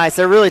 it'd be nice.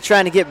 They're really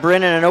trying to get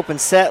Brennan an open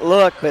set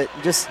look, but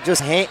just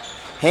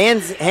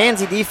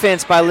handsy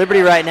defense by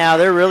Liberty right now.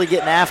 They're really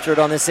getting after it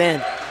on this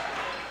end.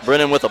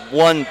 Brennan with a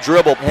one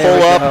dribble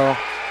pull up.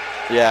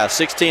 Yeah,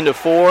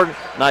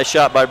 16-4. Nice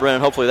shot by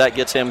Brennan. Hopefully that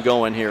gets him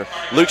going here.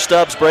 Luke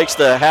Stubbs breaks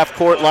the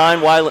half-court line.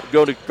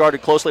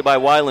 Guarded closely by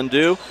Weiland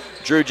Dew.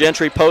 Drew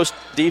Gentry post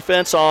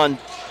defense on.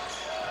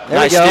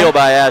 Nice steal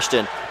by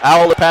Ashton.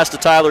 Owl pass to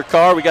Tyler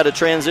Carr. We got a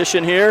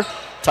transition here.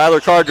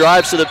 Tyler Carr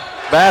drives to the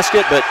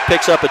basket, but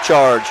picks up a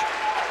charge.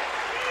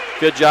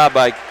 Good job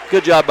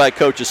by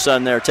Coach's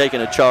son there,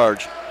 taking a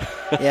charge.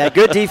 Yeah,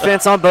 good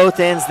defense on both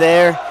ends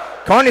there.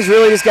 Kearney's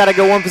really just got to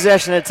go one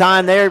possession at a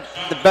time. The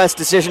best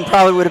decision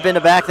probably would have been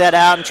to back that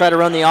out and try to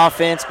run the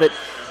offense, but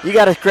you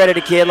got to credit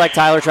a kid like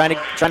Tyler trying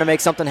to make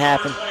something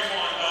happen.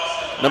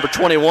 Number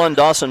 21,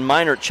 Dawson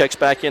Minert, checks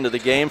back into the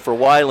game for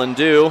Weiland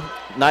Dew.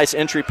 Nice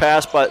entry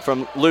pass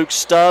from Luke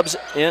Stubbs.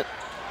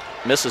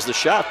 Misses the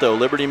shot, though.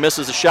 Liberty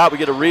misses the shot. We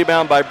get a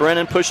rebound by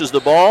Brennan, pushes the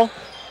ball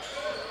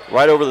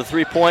right over the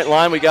three-point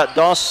line. We got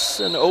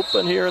Dawson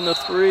open here in the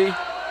three.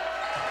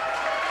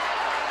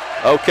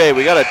 Okay,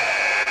 we got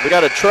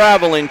a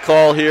traveling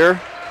call here.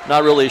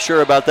 Not really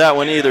sure about that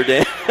one either,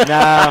 Dan.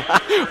 No.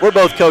 We're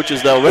both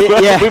coaches, though. We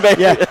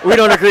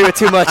don't agree with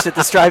too much that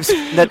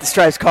the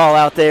Stripes call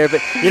out there.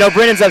 But,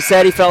 Brennan's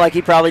upset. He felt like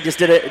he probably just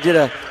did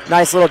a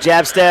nice little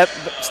jab step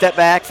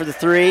back for the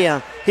three.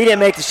 He didn't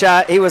make the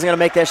shot. He wasn't going to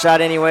make that shot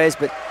anyways.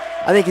 But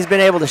I think he's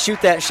been able to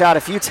shoot that shot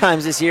a few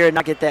times this year and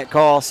not get that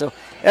call. So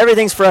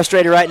everything's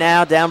frustrated right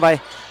now, down by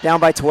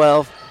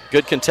 12.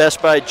 Good contest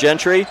by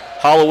Gentry.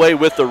 Holloway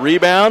with the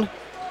rebound.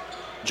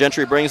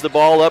 Gentry brings the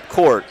ball up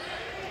court.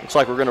 Looks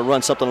like we're going to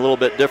run something a little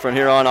bit different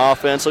here on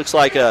offense. Looks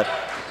like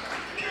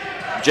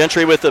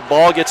Gentry with the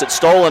ball gets it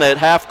stolen at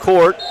half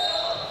court,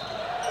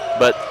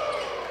 but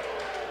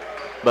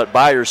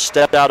Byers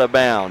stepped out of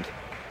bounds.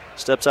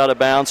 Steps out of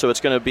bounds, so it's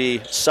going to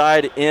be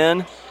side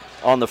in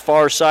on the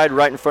far side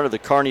right in front of the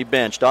Kearney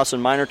bench.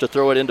 Dawson Minor to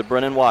throw it into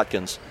Brennan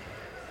Watkins.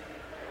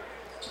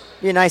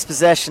 Be a nice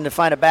possession to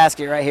find a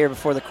basket right here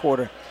before the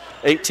quarter.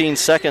 18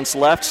 seconds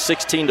left,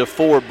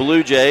 16-4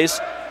 Blue Jays.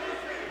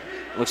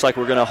 Looks like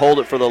we're going to hold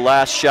it for the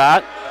last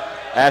shot.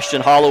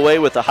 Ashton Holloway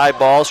with the high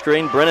ball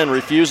screen. Brennan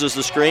refuses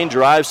the screen,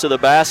 drives to the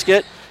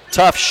basket.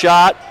 Tough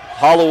shot.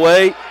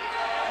 Holloway.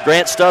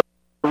 Grant Stubbs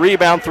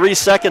rebound, 3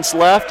 seconds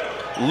left.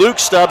 Luke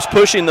Stubbs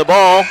pushing the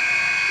ball.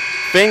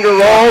 Finger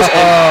rolls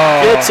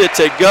and gets it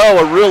to go.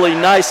 A really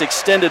nice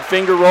extended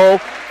finger roll.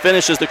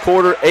 Finishes the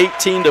quarter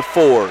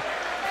 18-4.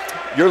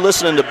 You're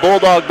listening to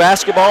Bulldog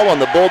Basketball on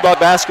the Bulldog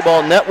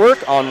Basketball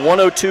Network on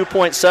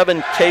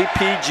 102.7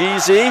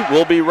 KPGZ.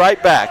 We'll be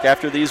right back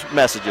after these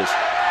messages.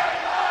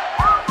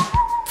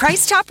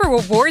 Price Chopper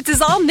Rewards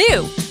is all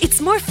new.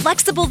 It's more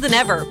flexible than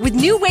ever with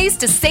new ways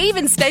to save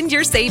and spend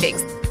your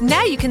savings.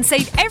 Now you can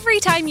save every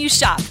time you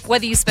shop,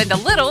 whether you spend a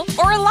little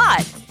or a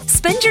lot.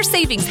 Spend your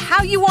savings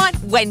how you want,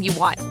 when you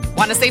want.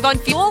 Want to save on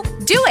fuel?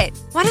 Do it.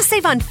 Want to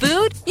save on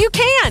food? You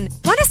can.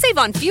 Want to save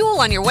on fuel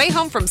on your way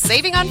home from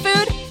saving on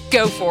food?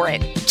 Go for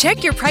it.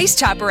 Check your Price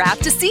Chopper app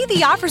to see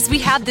the offers we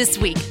have this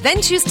week.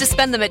 Then choose to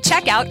spend them at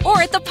checkout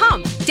or at the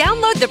pump.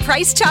 Download the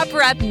Price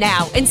Chopper app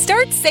now and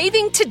start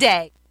saving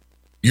today.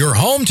 Your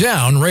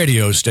hometown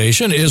radio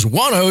station is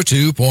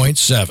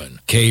 102.7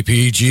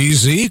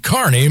 KPGZ,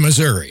 Kearney,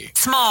 Missouri.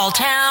 Small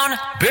town,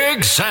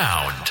 Big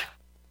sound.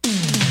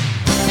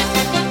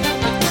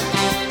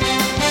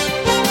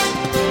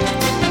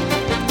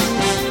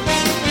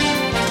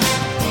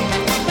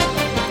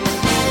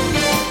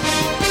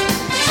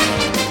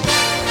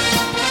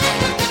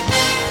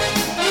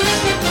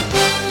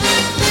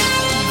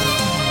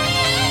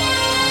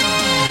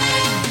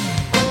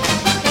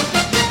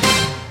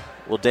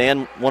 Well,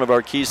 Dan, one of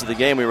our keys to the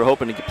game, we were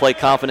hoping to play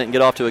confident and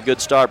get off to a good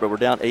start, but we're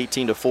down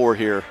 18-4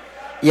 here.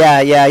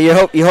 Yeah. You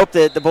hope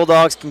that the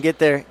Bulldogs can get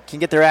their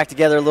act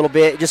together a little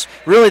bit. Just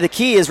really the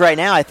key is right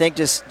now, I think,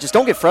 just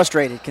don't get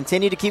frustrated.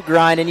 Continue to keep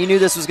grinding. You knew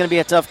this was going to be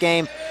a tough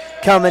game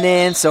coming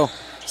in, so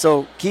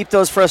keep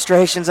those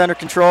frustrations under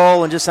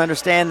control and just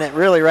understand that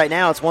really right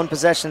now it's one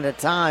possession at a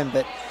time.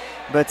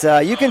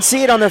 But you can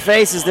see it on their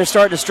faces. They're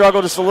starting to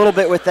struggle just a little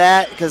bit with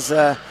that because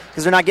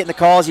they're not getting the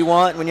calls you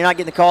want. When you're not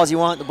getting the calls you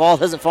want, the ball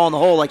doesn't fall in the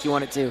hole like you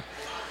want it to.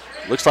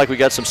 Looks like we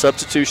got some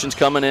substitutions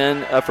coming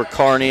in for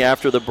Kearney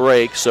after the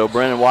break. So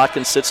Brennan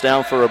Watkins sits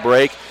down for a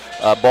break.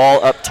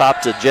 Ball up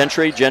top to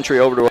Gentry. Gentry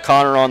over to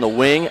O'Connor on the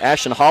wing.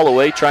 Ashton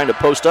Holloway trying to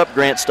post up.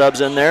 Grant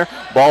Stubbs in there.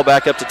 Ball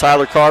back up to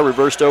Tyler Carr.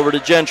 Reversed over to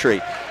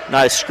Gentry.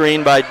 Nice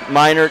screen by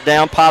Minor.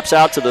 Down, pops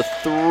out to the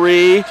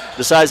three.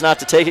 Decides not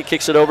to take it.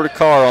 Kicks it over to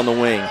Carr on the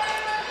wing.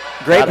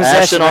 Great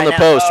possession Ashton on right the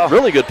post. Oh.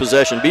 Really good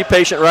possession. Be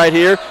patient right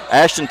here.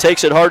 Ashton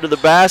takes it hard to the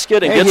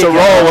basket and gets a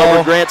roll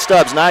over Grant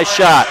Stubbs. Nice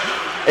shot.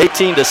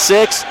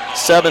 18-6,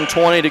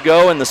 7:20 to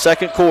go in the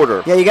second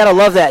quarter. Yeah, you got to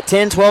love that.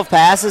 10, 12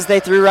 passes they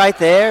threw right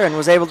there and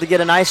was able to get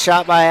a nice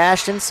shot by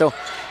Ashton. So,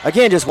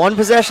 again, just one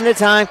possession at a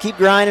time. Keep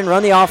grinding,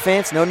 run the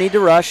offense. No need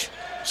to rush.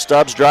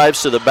 Stubbs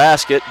drives to the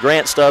basket.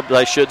 Grant Stubbs,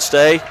 I should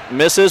say,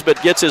 misses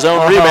but gets his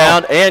own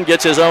rebound and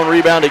gets his own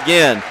rebound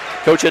again.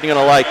 Coach isn't going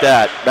to like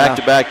that.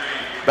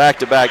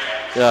 Back-to-back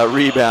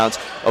rebounds.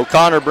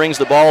 O'Connor brings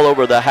the ball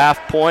over the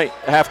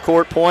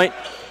half-court point.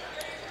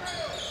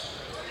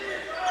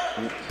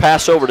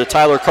 Pass over to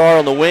Tyler Carr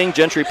on the wing.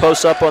 Gentry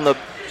posts up on the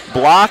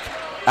block.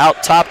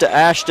 Out top to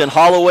Ashton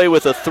Holloway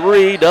with a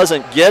three.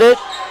 Doesn't get it.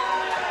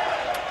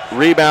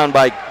 Rebound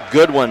by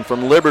Goodwin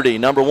from Liberty.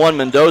 Number one,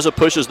 Mendoza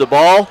pushes the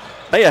ball.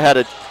 May have had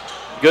a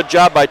good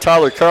job by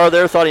Tyler Carr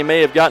there. Thought he may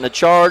have gotten a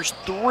charge.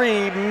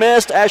 Three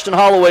missed. Ashton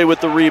Holloway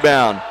with the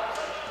rebound.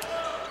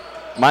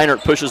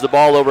 Meinert pushes the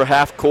ball over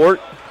half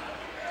court.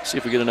 See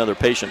if we get another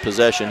patient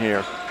possession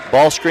here.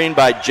 Ball screen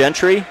by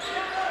Gentry.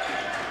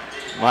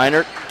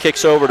 Meinert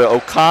kicks over to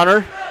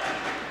O'Connor.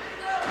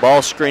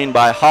 Ball screen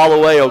by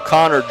Holloway.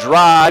 O'Connor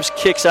drives,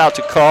 kicks out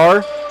to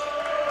Carr.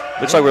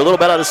 Looks like we're a little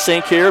bit out of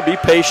sync here. Be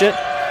patient.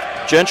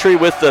 Gentry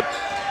with the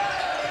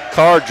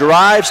Carr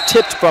drives,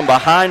 tipped from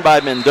behind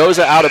by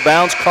Mendoza, out of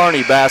bounds.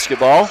 Kearney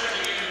basketball.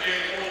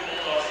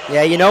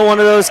 Yeah, one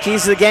of those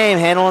keys to the game,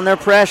 handling their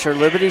pressure.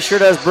 Liberty sure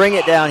does bring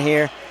it down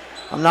here.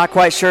 I'm not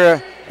quite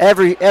sure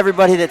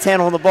everybody that's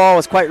handling the ball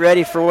was quite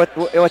ready for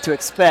what to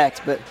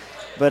expect, but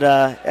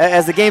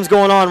as the game's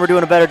going on, we're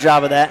doing a better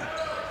job of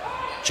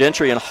that.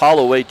 Gentry and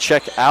Holloway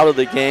check out of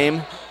the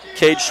game.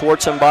 Cade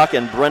Schwarzenbach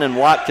and Brennan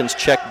Watkins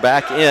check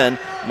back in.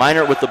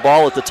 Meinert with the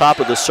ball at the top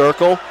of the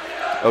circle.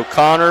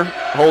 O'Connor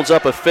holds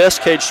up a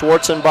fist. Cade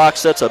Schwarzenbach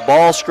sets a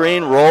ball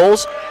screen,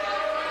 rolls.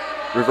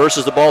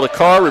 Reverses the ball to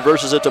Carr,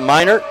 reverses it to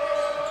Meinert.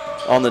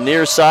 On the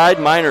near side,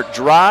 Meinert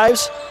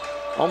drives.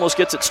 Almost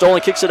gets it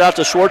stolen, kicks it out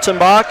to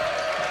Schwarzenbach.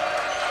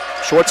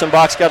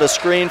 Schwarzenbach's got a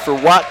screen for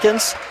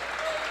Watkins.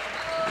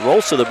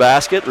 Rolls to the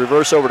basket,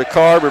 reverse over to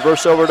Carr,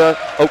 reverse over to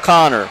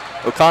O'Connor.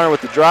 O'Connor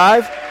with the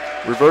drive,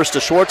 reverse to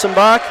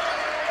Schwarzenbach.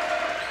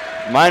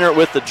 Minert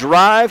with the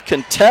drive,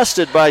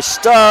 contested by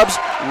Stubbs,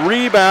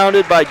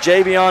 rebounded by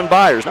Javion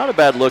Byers. Not a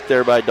bad look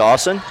there by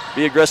Dawson.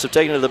 Be aggressive,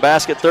 taking it to the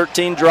basket.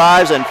 13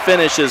 drives and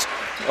finishes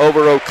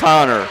over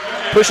O'Connor.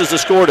 Pushes the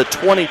score to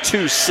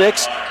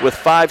 22-6 with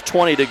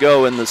 5:20 to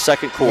go in the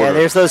second quarter. Yeah,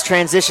 there's those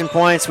transition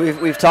points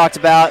we've talked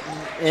about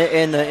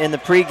in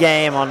the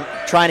pregame on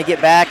trying to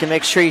get back and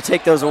make sure you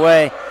take those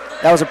away.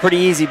 That was a pretty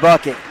easy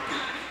bucket.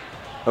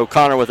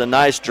 O'Connor with a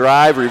nice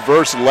drive,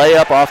 reverse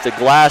layup off the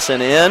glass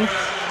and in.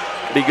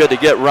 Be good to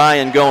get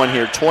Ryan going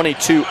here.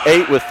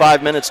 22-8 with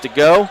 5 minutes to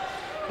go.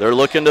 They're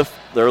looking to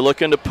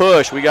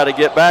push. We got to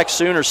get back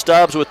sooner.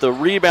 Stubbs with the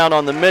rebound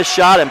on the missed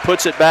shot and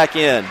puts it back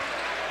in.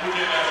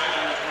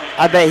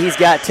 I bet he's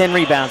got 10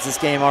 rebounds this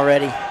game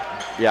already.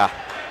 Yeah.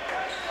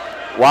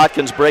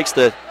 Watkins breaks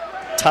the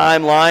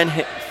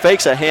timeline,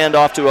 fakes a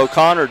handoff to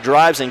O'Connor,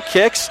 drives and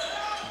kicks,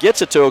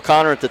 gets it to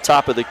O'Connor at the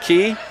top of the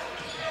key.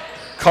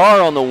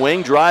 Carr on the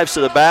wing, drives to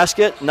the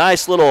basket.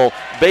 Nice little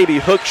baby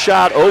hook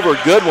shot over.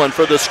 Good one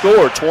for the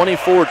score,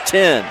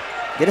 24-10.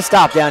 Get a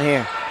stop down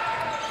here.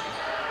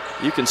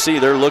 You can see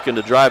they're looking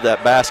to drive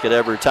that basket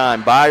every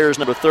time. Byers,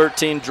 number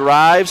 13,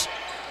 drives.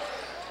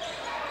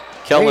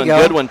 Kellen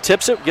Goodwin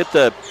tips it. Get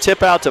the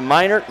tip out to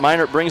Minert.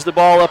 Minert brings the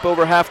ball up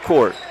over half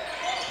court.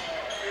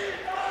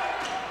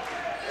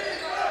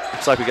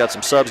 Looks like we got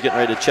some subs getting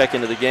ready to check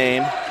into the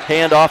game.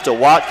 Hand off to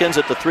Watkins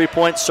at the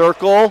three-point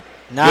circle.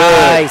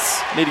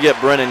 Nice. Good. Need to get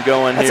Brennan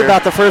going That's here.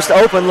 That's about the first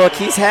open look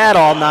he's had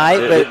all night,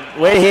 but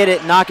way to hit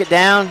it, knock it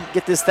down,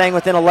 get this thing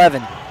within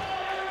 11.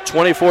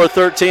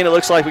 24-13. It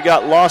looks like we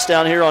got lost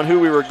down here on who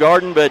we were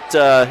guarding, but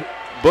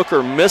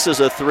Booker misses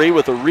a three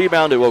with a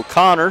rebound to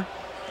O'Connor.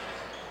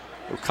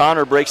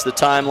 O'Connor breaks the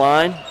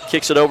timeline,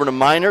 kicks it over to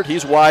Minert.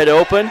 He's wide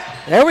open.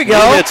 There we go.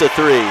 He hits a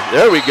three.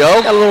 There we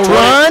go. Got a little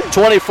run.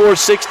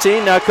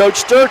 24-16. Now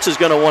Coach Sturts is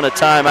going to want a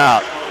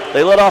timeout.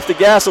 They let off the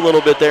gas a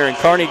little bit there, and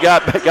Kearney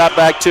got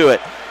back to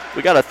it.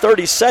 We got a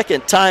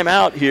 30-second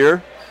timeout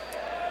here.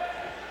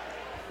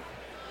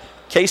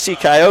 KC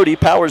Coyote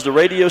powers the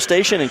radio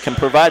station and can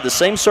provide the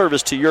same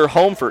service to your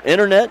home for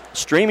internet,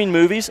 streaming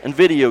movies, and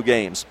video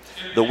games.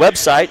 The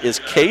website is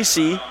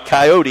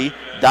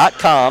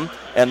kccoyote.com,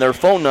 and their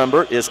phone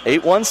number is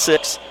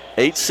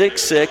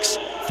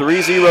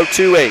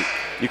 816-866-3028.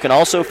 You can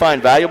also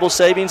find valuable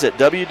savings at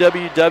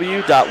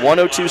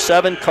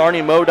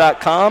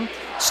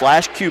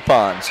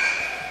www.1027carneymo.com/coupons.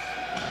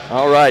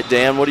 All right,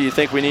 Dan, what do you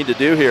think we need to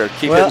do here?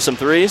 Keep hitting some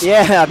threes?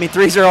 Yeah, I mean,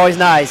 threes are always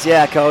nice,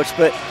 yeah, Coach.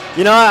 But,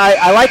 you know,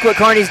 I like what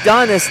Kearney's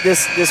done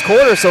this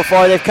quarter so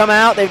far. They've come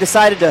out, they've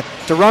decided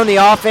to run the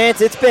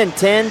offense. It's been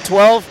 10,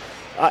 12.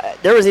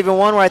 There was even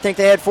one where I think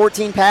they had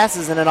 14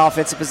 passes in an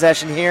offensive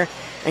possession here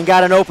and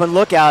got an open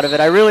look out of it.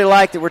 I really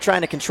like that we're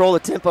trying to control the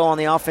tempo on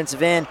the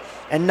offensive end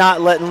and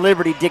not letting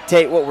Liberty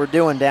dictate what we're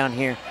doing down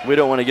here. We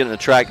don't want to get in a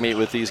track meet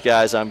with these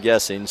guys, I'm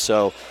guessing.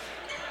 So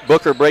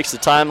Booker breaks the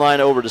timeline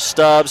over to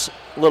Stubbs.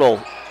 Little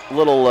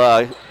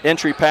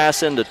entry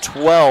pass into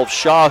 12.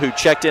 Shaw, who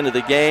checked into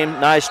the game.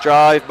 Nice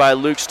drive by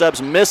Luke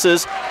Stubbs.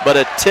 Misses, but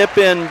a tip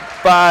in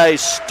by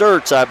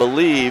Sturts, I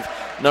believe,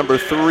 number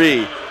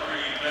 3.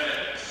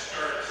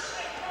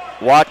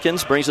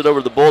 Watkins brings it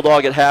over to the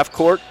Bulldog at half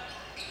court.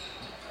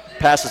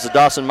 Passes to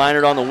Dawson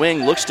Minert on the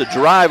wing. Looks to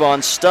drive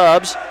on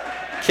Stubbs.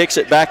 Kicks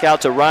it back out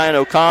to Ryan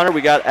O'Connor.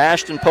 We got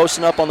Ashton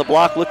posting up on the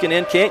block, looking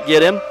in. Can't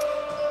get him.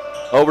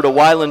 Over to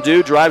Wyland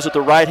Dew. Drives with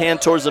the right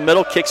hand towards the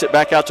middle. Kicks it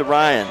back out to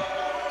Ryan.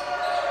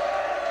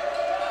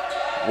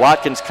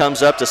 Watkins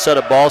comes up to set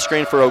a ball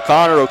screen for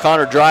O'Connor.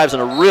 O'Connor drives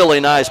and a really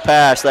nice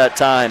pass that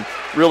time.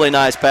 Really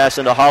nice pass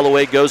into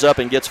Holloway. Goes up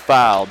and gets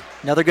fouled.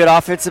 Another good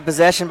offensive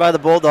possession by the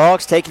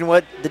Bulldogs, taking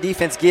what the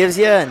defense gives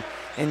you and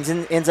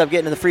ends up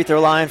getting to the free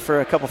throw line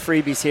for a couple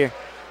freebies here.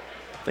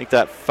 I think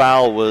that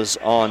foul was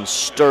on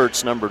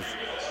Sturts.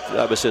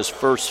 That was his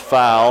first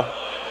foul.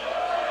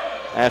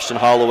 Ashton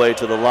Holloway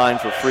to the line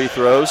for free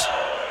throws.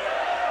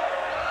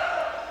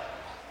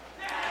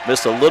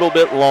 Missed a little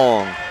bit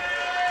long.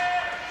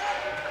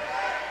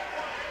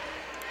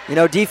 You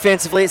know,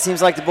 defensively, it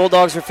seems like the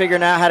Bulldogs are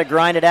figuring out how to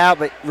grind it out,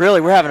 but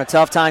really we're having a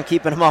tough time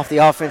keeping them off the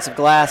offensive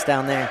glass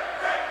down there.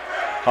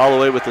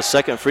 Holloway with the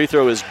second free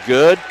throw is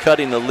good,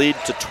 cutting the lead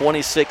to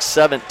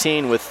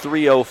 26-17 with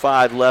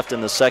 3:05 left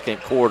in the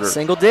second quarter.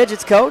 Single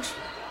digits, Coach.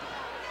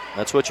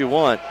 That's what you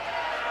want.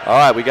 All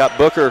right, we got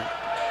Booker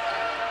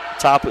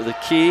top of the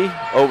key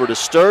over to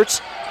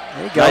Sturts.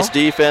 There you go. Nice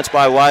defense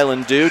by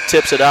Wyland Dew.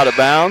 Tips it out of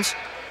bounds.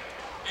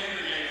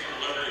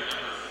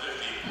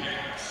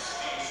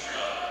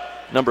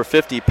 Number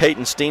 50,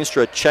 Peyton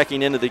Steenstra,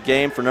 checking into the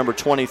game for number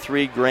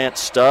 23, Grant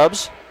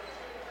Stubbs.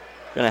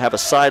 Going to have a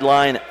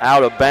sideline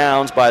out of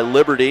bounds by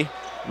Liberty.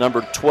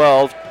 Number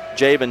 12,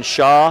 Javen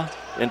Shaw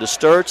into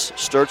Sturts.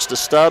 Sturts to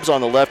Stubbs on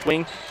the left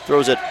wing.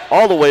 Throws it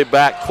all the way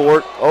back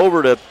court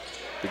over to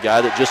the guy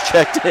that just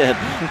checked in.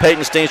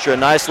 Peyton Steenstra, a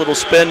nice little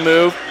spin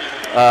move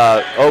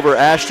over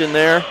Ashton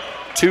there.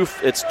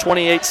 It's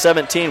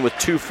 28-17 with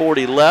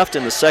 2:40 left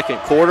in the second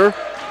quarter.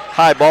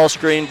 High ball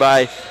screen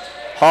by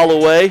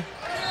Holloway.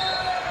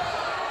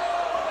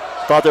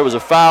 Thought there was a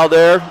foul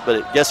there,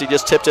 but I guess he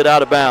just tipped it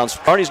out of bounds.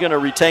 Kearney's going to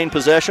retain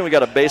possession. We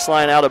got a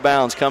baseline out of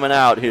bounds coming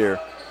out here.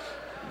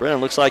 Brennan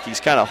looks like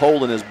he's kind of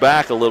holding his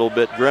back a little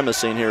bit,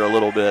 grimacing here a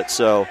little bit.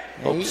 So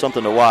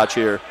something to watch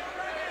here.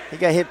 He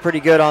got hit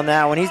pretty good on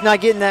that one. He's not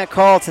getting that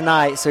call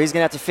tonight, so he's going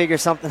to have to figure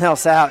something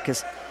else out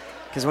because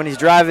when he's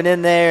driving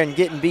in there and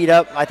getting beat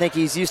up, I think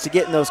he's used to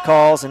getting those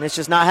calls, and it's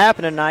just not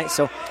happening tonight.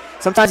 So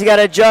sometimes you got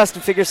to adjust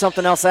and figure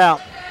something else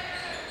out.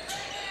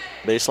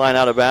 Baseline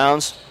out of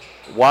bounds.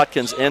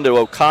 Watkins into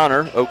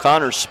O'Connor.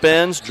 O'Connor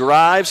spins,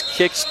 drives,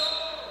 kicks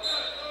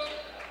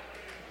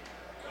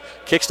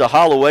to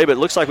Holloway, but it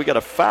looks like we got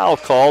a foul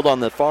called on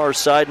the far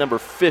side, number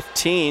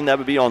 15. That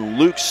would be on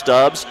Luke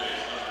Stubbs.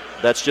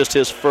 That's just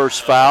his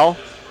first foul.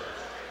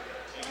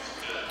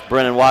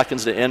 Brennan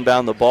Watkins to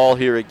inbound the ball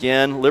here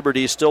again.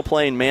 Liberty still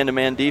playing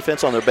man-to-man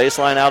defense on their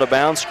baseline out of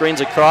bounds.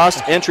 Screens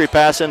across, entry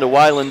pass into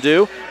Wyland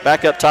Dew.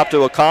 Back up top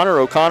to O'Connor.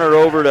 O'Connor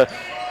over to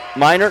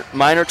Minor.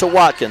 Minor to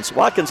Watkins.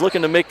 Watkins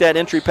looking to make that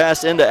entry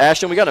pass into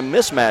Ashton. We got a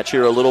mismatch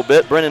here a little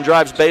bit. Brennan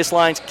drives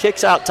baselines,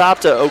 kicks out top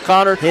to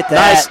O'Connor. Hit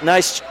that.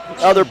 Nice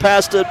other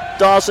pass to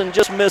Dawson.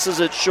 Just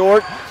misses it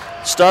short.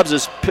 Stubbs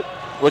is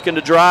looking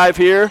to drive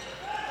here.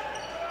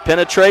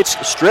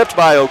 Penetrates, stripped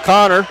by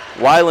O'Connor.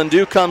 Wyland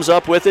Dew comes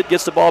up with it,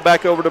 gets the ball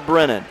back over to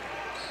Brennan.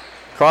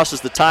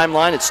 Crosses the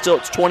timeline. It's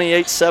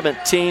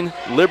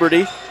 28-17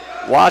 Liberty.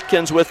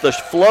 Watkins with the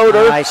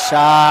floater. Nice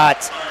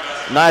shot.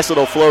 Nice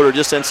little floater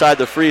just inside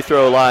the free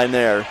throw line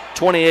there.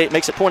 28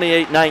 makes it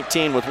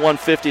 28-19 with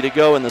 1:50 to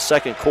go in the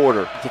second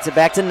quarter. Gets it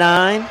back to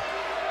 9.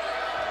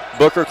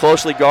 Booker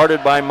closely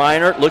guarded by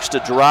Minor. Looks to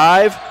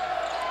drive.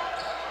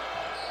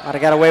 Might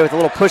have got away with a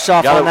little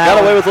push-off on that.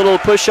 Got away with a little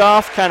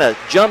push-off, kind of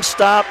jump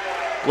stop,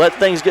 let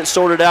things get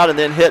sorted out, and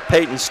then hit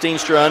Peyton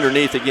Steenstra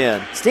underneath again.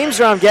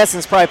 Steenstra, I'm guessing,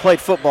 has probably played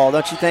football,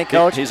 don't you think,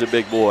 Coach? He's a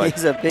big boy.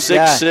 He's a big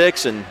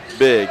 6'6" and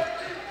big.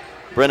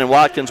 Brennan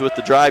Watkins with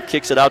the drive,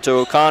 kicks it out to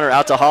O'Connor,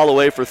 out to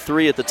Holloway for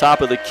 3 at the top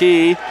of the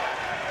key.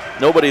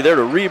 Nobody there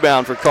to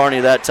rebound for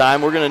Kearney that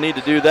time. We're going to need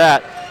to do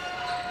that.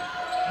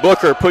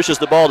 Booker pushes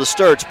the ball to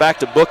Sturts, back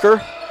to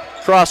Booker.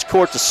 Cross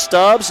court to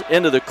Stubbs,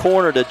 into the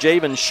corner to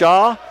Javen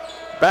Shaw.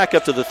 Back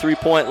up to the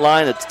three-point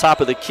line at the top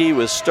of the key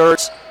with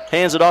Sturts.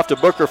 Hands it off to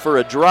Booker for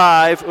a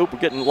drive. Oop, we're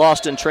getting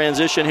lost in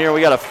transition here.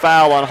 We got a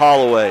foul on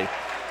Holloway.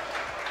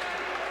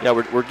 Yeah,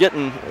 we're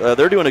getting,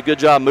 they're doing a good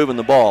job moving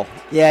the ball.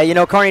 Yeah, you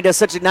know, Kearney does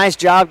such a nice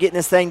job getting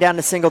this thing down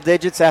to single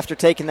digits after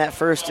taking that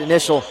first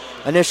initial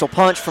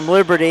punch from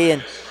Liberty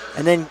and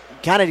then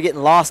kind of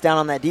getting lost down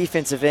on that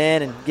defensive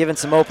end and giving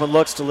some open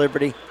looks to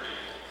Liberty.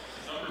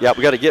 Yeah,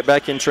 we got to get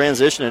back in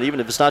transition, and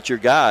even if it's not your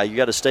guy, you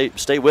got to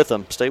stay with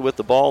them, stay with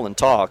the ball and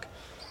talk.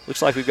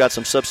 Looks like we've got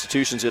some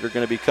substitutions that are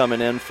going to be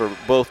coming in for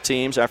both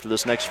teams after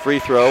this next free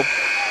throw.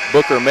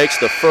 Booker makes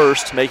the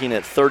first, making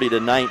it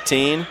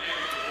 30-19.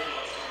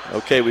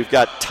 Okay, we've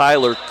got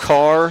Tyler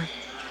Carr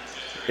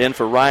in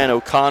for Ryan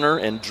O'Connor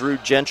and Drew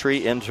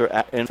Gentry in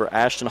for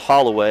Ashton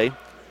Holloway.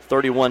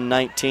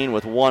 31-19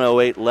 with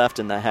 1:08 left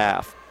in the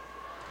half.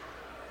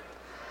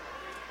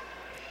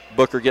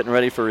 Booker getting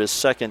ready for his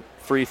second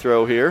free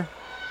throw here.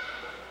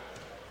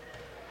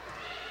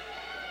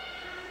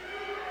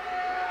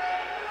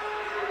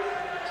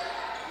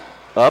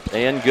 Up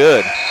and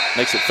good.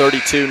 Makes it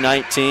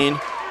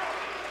 32-19.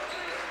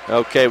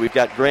 Okay, we've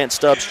got Grant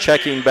Stubbs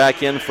checking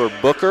back in for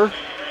Booker.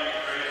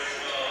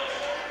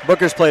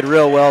 Booker's played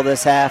real well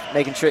this half,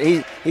 making sure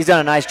he's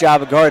done a nice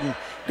job of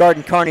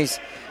guarding Kearney's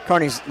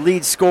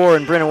lead scorer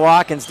and Brennan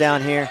Watkins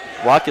down here.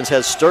 Watkins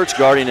has Sturts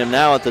guarding him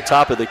now at the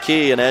top of the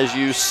key, and as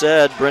you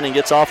said, Brennan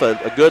gets off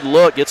a good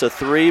look, gets a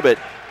three, but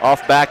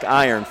off back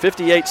iron.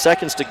 58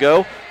 seconds to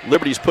go.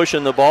 Liberty's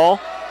pushing the ball.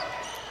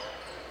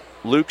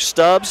 Luke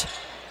Stubbs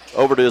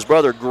over to his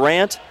brother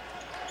Grant.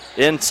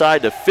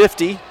 Inside to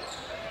 50.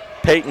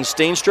 Peyton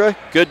Steenstra.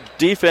 Good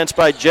defense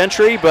by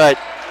Gentry, but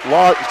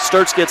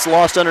Sturts gets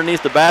lost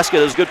underneath the basket.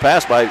 It was a good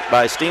pass by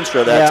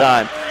Steenstra that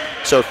time.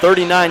 So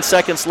 39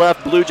 seconds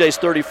left. Blue Jays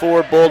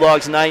 34,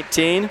 Bulldogs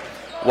 19.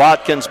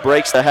 Watkins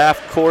breaks the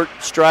half-court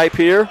stripe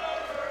here.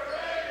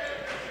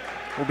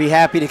 We'll be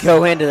happy to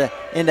go into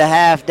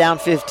half down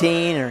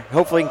 15, or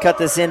hopefully we can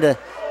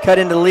cut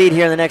into the lead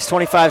here in the next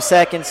 25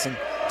 seconds and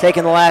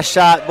taking the last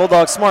shot.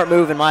 Bulldogs smart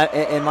move in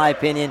my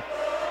opinion,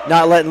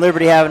 not letting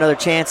Liberty have another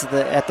chance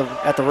at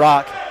the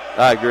Rock.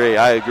 I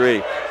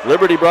agree.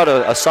 Liberty brought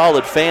a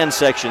solid fan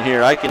section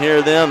here. I can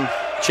hear them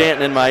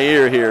chanting in my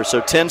ear here.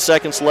 So 10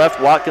 seconds left.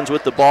 Watkins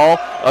with the ball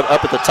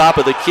up at the top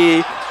of the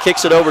key.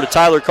 Kicks it over to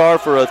Tyler Carr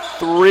for a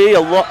three.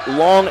 A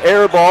long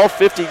air ball.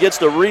 50 gets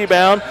the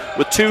rebound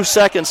with 2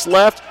 seconds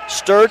left.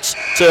 Sturts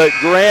to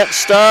Grant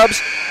Stubbs.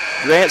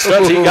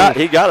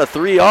 He got a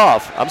three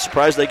off. I'm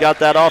surprised they got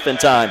that off in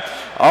time.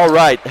 All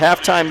right,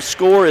 halftime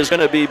score is going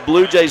to be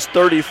Blue Jays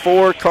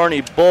 34,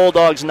 Kearney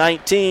Bulldogs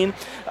 19.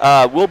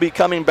 We'll be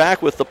coming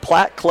back with the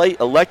Platte Clay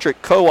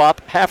Electric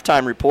Co-op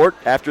halftime report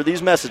after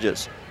these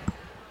messages.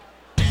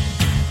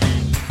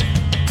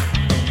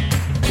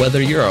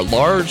 Whether you're a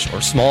large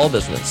or small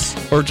business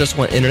or just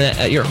want internet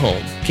at your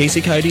home,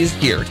 Casey Coyote is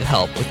here to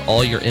help with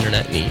all your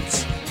internet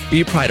needs.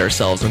 We pride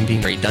ourselves on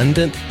being a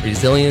redundant,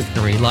 resilient,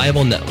 and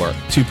reliable network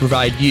to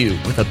provide you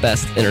with the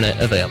best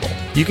internet available.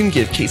 You can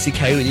give Casey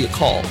Coyote a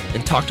call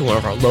and talk to one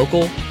of our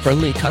local,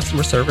 friendly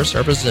customer service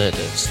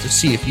representatives to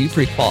see if you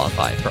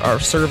pre-qualify for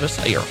our service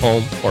at your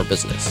home or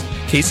business.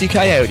 Casey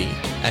Coyote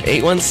at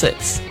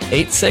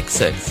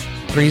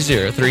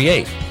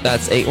 816-866-3038.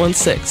 That's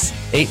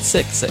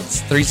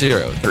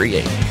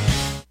 816-866-3038.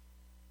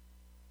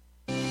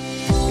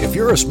 If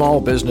you're a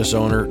small business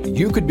owner,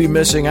 you could be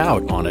missing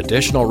out on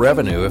additional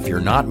revenue if you're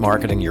not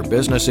marketing your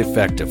business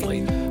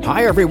effectively.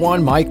 Hi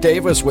everyone, Mike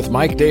Davis with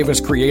Mike Davis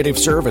Creative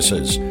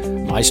Services.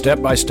 My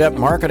step-by-step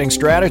marketing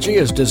strategy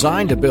is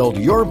designed to build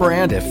your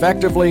brand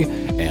effectively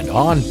and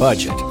on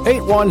budget.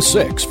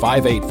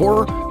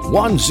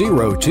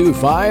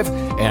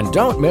 816-584-1025, and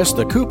don't miss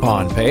the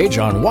coupon page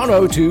on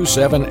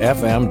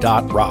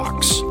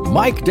 1027fm.rocks.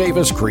 Mike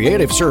Davis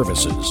Creative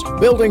Services,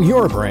 building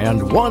your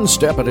brand one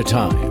step at a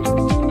time.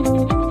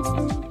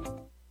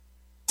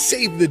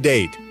 Save the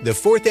date. The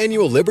 4th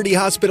Annual Liberty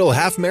Hospital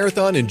Half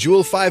Marathon and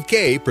Jewel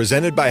 5K,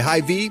 presented by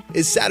Hy-Vee,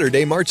 is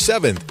Saturday, March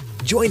 7th.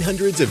 Join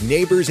hundreds of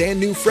neighbors and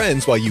new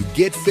friends while you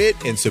get fit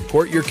and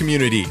support your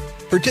community.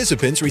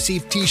 Participants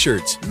receive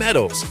t-shirts,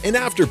 medals, an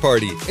after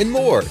party, and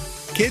more.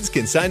 Kids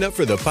can sign up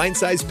for the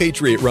Pint-Sized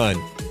Patriot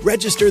Run.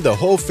 Register the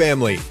whole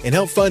family and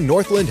help fund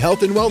Northland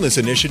Health and Wellness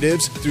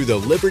initiatives through the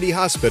Liberty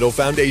Hospital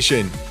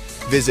Foundation.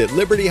 Visit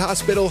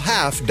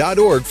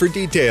libertyhospitalhalf.org for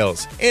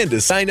details and to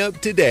sign up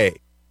today.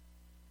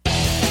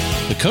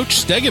 The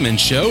Coach Stegeman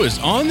Show is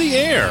on the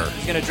air.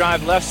 He's going to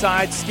drive left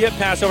side, skip,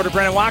 pass over to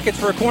Brennan Watkins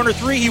for a corner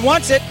three. He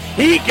wants it.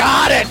 He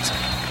got it.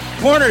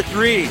 Corner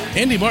three.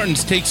 Andy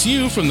Martins takes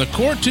you from the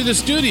court to the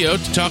studio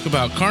to talk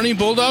about Kearney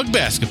Bulldog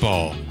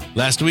basketball.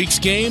 Last week's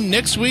game,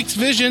 next week's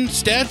vision,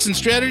 stats and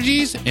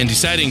strategies, and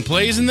deciding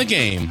plays in the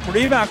game.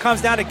 Rebound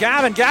comes down to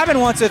Gavin. Gavin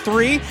wants a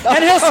three,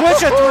 and he'll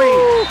switch a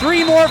three.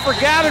 Three more for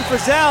Gavin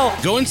Frizzell.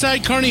 Go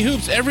inside Kearney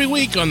Hoops every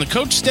week on the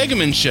Coach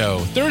Stegeman Show.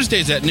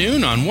 Thursdays at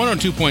noon on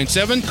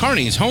 102.7,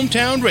 Kearney's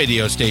hometown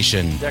radio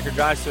station. Decker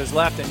drives to his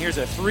left, and here's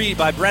a three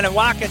by Brennan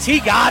Watkins.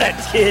 He got it.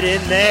 Get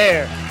in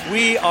there.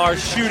 We are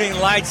shooting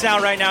lights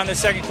out right now in the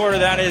second quarter.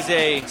 That is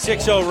a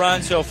 6-0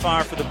 run so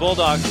far for the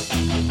Bulldogs.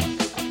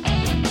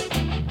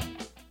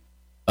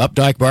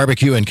 Updike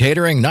Barbecue and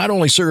Catering not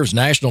only serves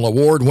national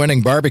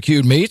award-winning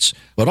barbecued meats,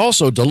 but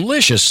also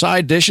delicious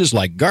side dishes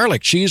like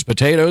garlic cheese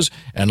potatoes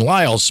and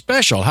Lyle's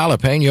special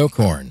jalapeno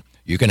corn.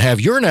 You can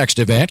have your next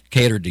event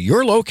catered to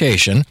your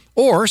location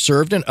or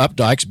served in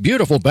Updike's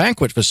beautiful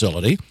banquet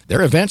facility.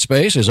 Their event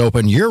space is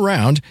open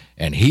year-round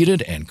and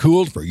heated and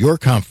cooled for your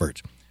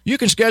comfort. You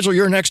can schedule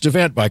your next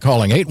event by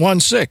calling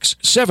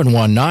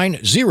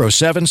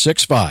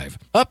 816-719-0765.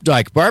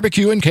 Updike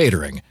Barbecue and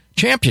Catering.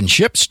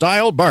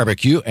 Championship-style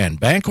barbecue and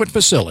banquet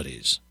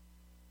facilities.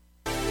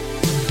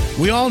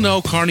 We all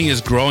know Kearney is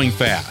growing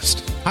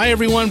fast. Hi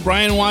everyone,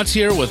 Brian Watts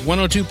here with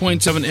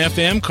 102.7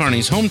 FM,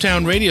 Kearney's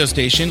hometown radio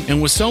station,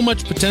 and with so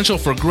much potential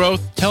for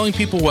growth, telling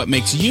people what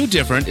makes you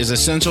different is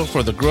essential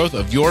for the growth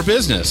of your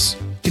business.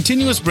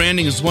 Continuous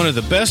branding is one of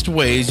the best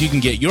ways you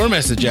can get your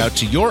message out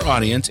to your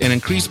audience and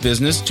increase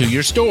business to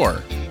your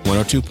store.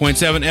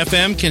 102.7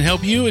 FM can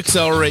help you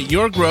accelerate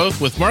your growth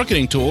with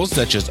marketing tools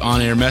such as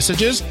on-air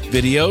messages,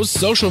 videos,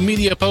 social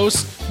media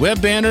posts, web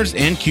banners,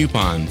 and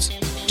coupons.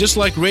 Just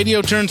like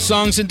radio turns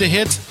songs into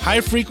hits,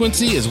 high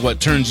frequency is what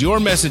turns your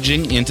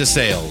messaging into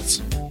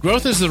sales.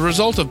 Growth is the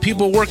result of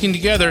people working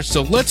together,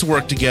 so let's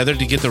work together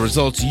to get the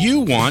results you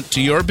want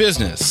to your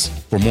business.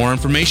 For more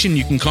information,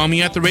 you can call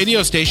me at the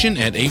radio station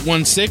at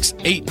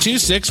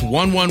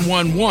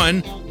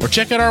 816-826-1111 or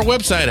check out our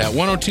website at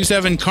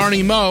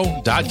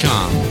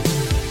 1027carneymo.com.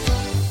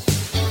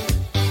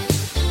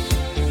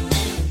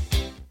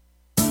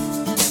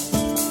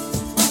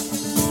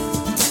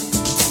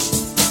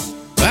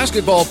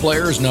 Basketball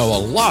players know a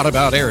lot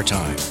about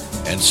airtime,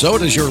 and so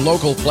does your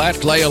local Platte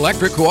Clay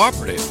Electric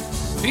Cooperative.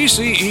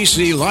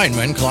 PCEC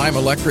linemen climb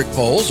electric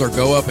poles or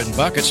go up in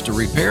buckets to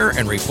repair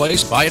and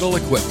replace vital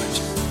equipment.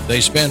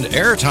 They spend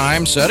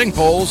airtime setting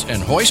poles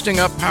and hoisting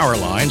up power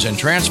lines and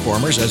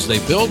transformers as they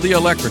build the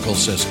electrical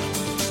system.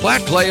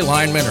 Platte Clay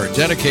linemen are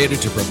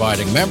dedicated to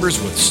providing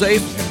members with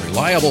safe and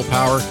reliable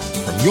power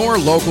from your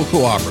local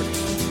cooperative.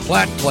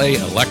 Platte Clay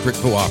Electric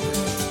Cooperative.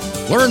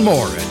 Learn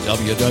more at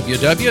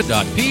www.pcec.coop.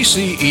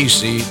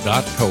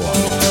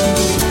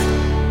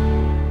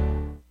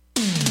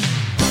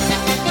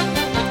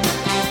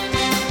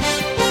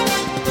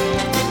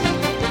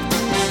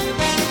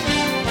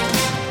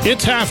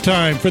 It's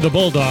halftime for the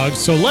Bulldogs,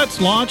 so let's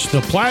launch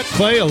the Platte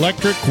Clay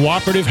Electric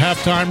Cooperative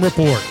Halftime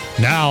Report.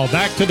 Now,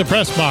 back to the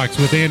press box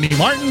with Andy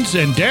Martins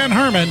and Dan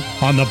Herman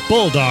on the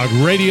Bulldog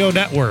Radio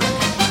Network.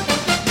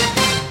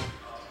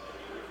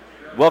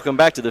 Welcome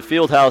back to the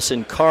Fieldhouse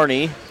in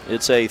Kearney.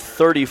 It's a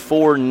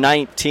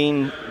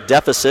 34-19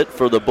 deficit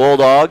for the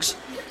Bulldogs.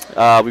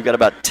 We've got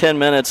about 10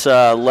 minutes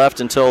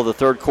left until the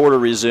third quarter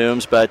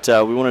resumes, but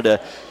we wanted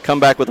to come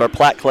back with our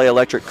Platte Clay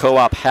Electric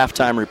Co-op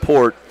halftime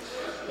report.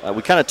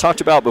 We kind of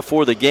talked about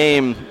before the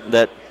game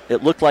that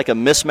it looked like a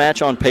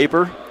mismatch on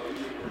paper.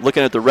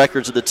 looking at the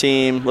records of the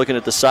team, looking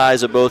at the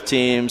size of both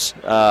teams,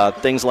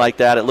 things like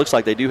that, it looks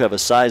like they do have a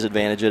size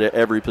advantage at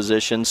every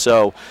position.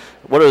 So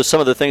what are some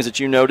of the things that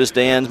you noticed,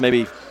 Dan,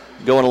 maybe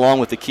going along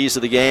with the keys to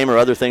the game, or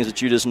other things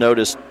that you just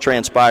noticed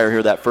transpire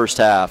here that first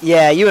half?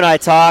 Yeah, you and I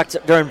talked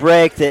during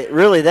break that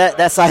really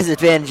that size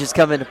advantage has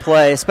come into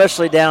play,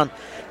 especially down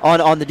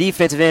on the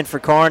defensive end for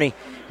Kearney.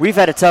 We've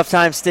had a tough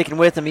time sticking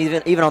with them,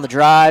 even on the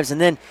drives.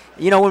 And then,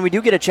 when we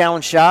do get a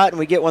challenge shot and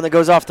we get one that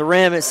goes off the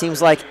rim, it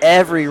seems like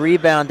every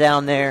rebound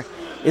down there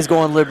is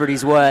going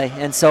Liberty's way.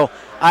 And so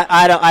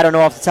I don't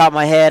know off the top of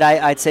my head.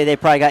 I'd say they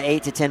probably got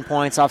 8 to 10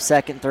 points off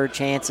second and third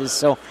chances.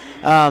 So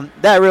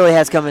that really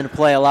has come into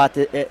play a lot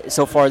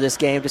so far this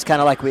game, just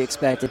kind of like we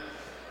expected.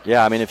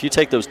 Yeah, I mean, if you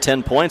take those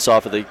 10 points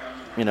off of the,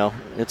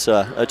 it's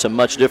a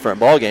much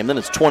different ball game. Then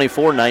it's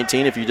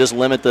 24-19 if you just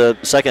limit the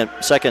second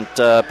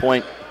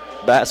point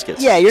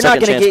baskets. Yeah, you're not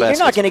going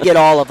to get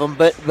all of them,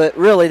 but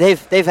really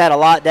they've had a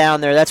lot down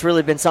there. That's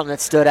really been something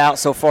that stood out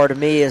so far to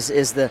me is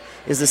the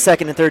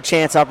second and third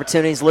chance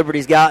opportunities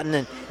Liberty's gotten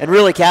and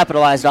really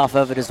capitalized off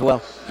of it as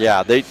well.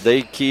 Yeah,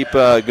 they keep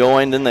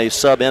going. Then they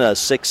sub in a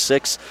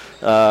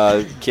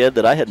 6'6" kid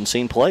that I hadn't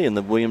seen play in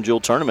the William Jewell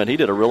tournament. He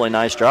did a really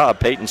nice job.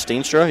 Peyton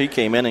Steenstra, he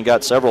came in and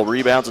got several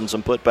rebounds and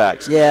some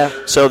putbacks. Yeah.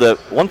 So the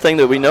one thing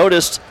that we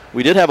noticed,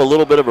 we did have a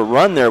little bit of a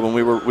run there when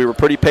we were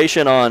pretty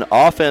patient on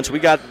offense. We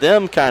got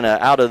them kind of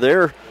out of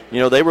their,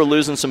 they were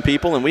losing some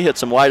people, and we hit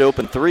some wide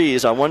open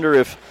threes. I wonder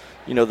if,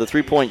 the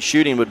three-point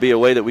shooting would be a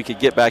way that we could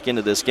get back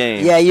into this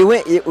game. Yeah,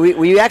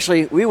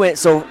 we went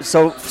so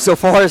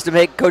far as to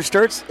make Coach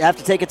Sturtz have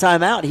to take a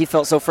timeout. He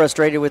felt so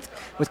frustrated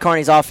with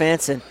Kearney's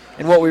offense and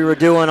what we were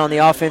doing on the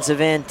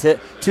offensive end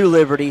to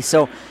Liberty.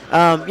 So,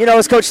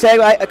 as Coach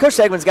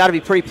Stegman's got to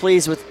be pretty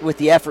pleased with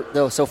the effort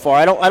though so far.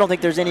 I don't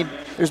think there's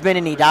been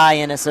any die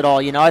in us at all.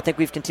 I think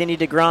we've continued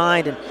to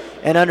grind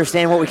and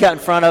understand what we got in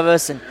front of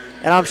us, and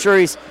I'm sure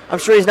he's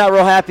not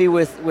real happy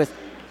with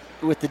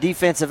the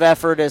defensive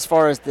effort as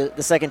far as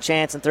the second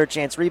chance and third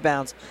chance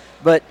rebounds.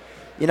 But,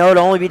 to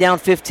only be down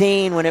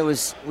 15 when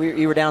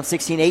we were down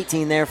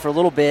 16-18 there for a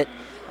little bit,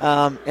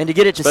 and to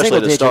get it to especially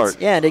single digits. Start.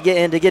 Yeah,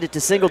 and to get it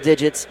to single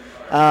digits,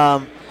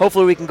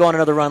 hopefully we can go on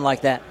another run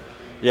like that.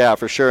 Yeah,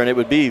 for sure, and it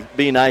would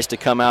be nice to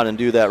come out and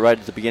do that right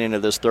at the beginning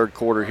of this third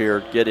quarter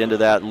here, get into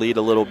that lead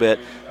a little bit.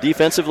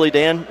 Defensively,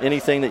 Dan,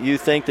 anything that you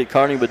think that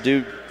Kearney would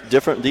do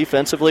different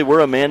defensively?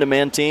 We're a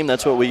man-to-man team.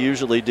 That's what we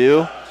usually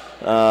do.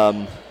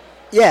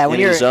 Yeah, when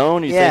you're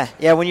zone.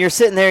 When you're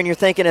sitting there and you're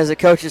thinking as a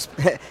coach,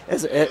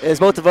 as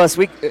both of us,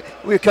 we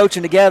were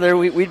coaching together.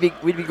 We'd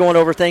be going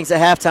over things at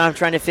halftime,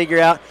 trying to figure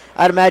out.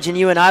 I'd imagine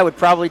you and I would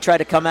probably try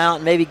to come out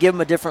and maybe give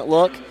them a different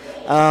look,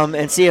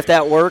 and see if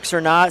that works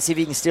or not. See if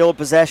you can steal a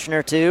possession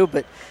or two.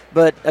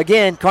 But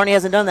again, Kearney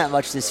hasn't done that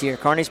much this year.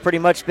 Kearney's pretty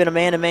much been a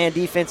man-to-man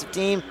defensive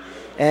team,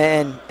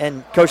 and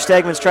Coach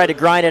Stegman's tried to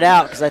grind it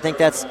out because I think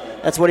that's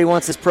what he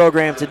wants this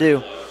program to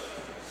do.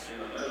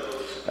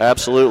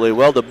 Absolutely.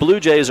 Well, the Blue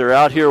Jays are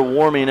out here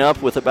warming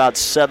up with about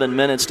 7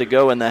 minutes to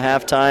go in the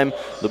halftime.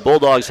 The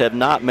Bulldogs have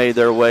not made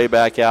their way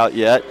back out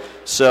yet.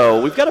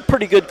 So we've got a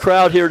pretty good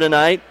crowd here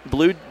tonight.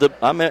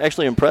 I'm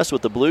actually impressed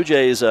with the Blue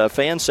Jays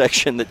fan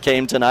section that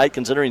came tonight,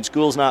 considering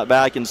school's not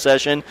back in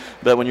session.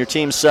 But when your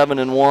team's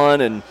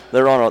 7-1 and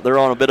they're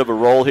on a bit of a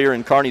roll here,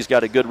 and Kearney's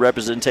got a good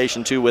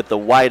representation too with the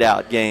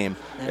whiteout game.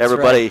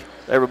 That's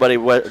Everybody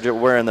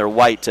wearing their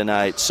white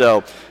tonight.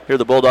 So here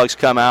the Bulldogs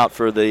come out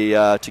for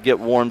to get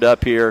warmed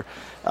up here.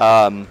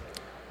 Got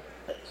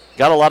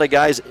a lot of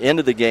guys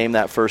into the game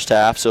that first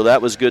half, so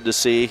that was good to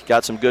see.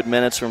 Got some good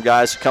minutes from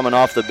guys coming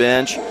off the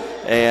bench.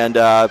 And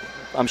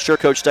I'm sure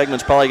Coach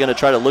Stegman's probably going to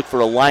try to look for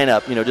a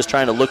lineup, just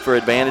trying to look for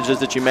advantages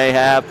that you may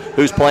have,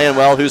 who's playing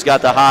well, who's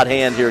got the hot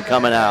hand here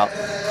coming out.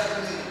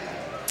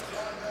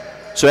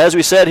 So as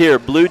we said here,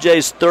 Blue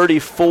Jays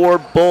 34,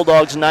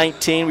 Bulldogs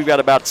 19. We've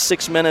got about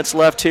 6 minutes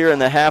left here in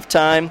the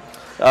halftime.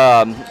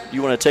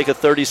 You want to take a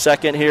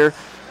 30-second here?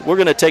 We're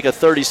going to take a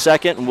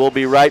 30-second, and we'll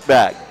be right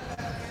back.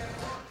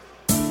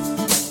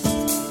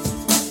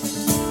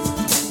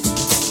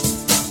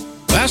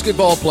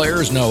 Basketball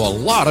players know a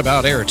lot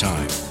about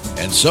airtime,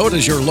 and so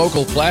does your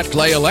local Platte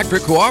Clay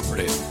Electric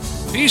Cooperative.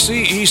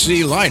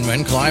 PCEC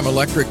linemen climb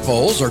electric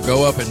poles or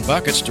go up in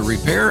buckets to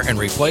repair and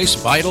replace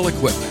vital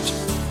equipment.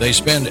 They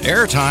spend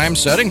airtime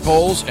setting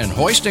poles and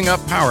hoisting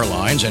up power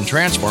lines and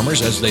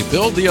transformers as they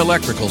build the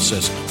electrical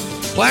system.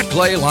 Platte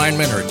Clay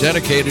linemen are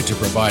dedicated to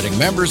providing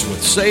members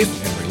with safe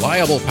and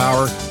reliable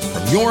power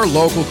from your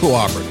local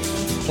cooperative.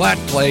 Platte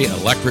Clay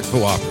Electric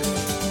Cooperative.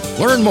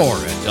 Learn more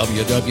at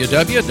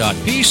www.pcec.coop.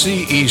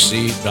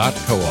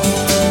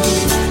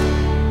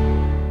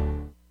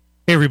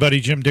 Hey everybody,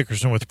 Jim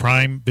Dickerson with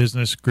Prime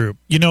Business Group.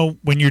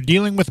 When you're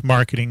dealing with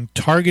marketing,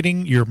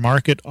 targeting your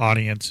market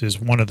audience is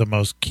one of the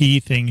most key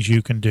things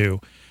you can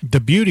do. The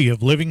beauty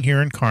of living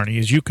here in Kearney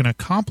is you can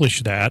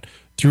accomplish that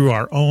through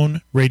our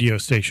own radio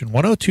station.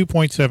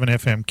 102.7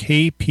 FM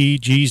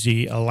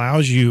KPGZ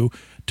allows you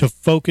to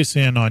focus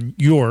in on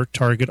your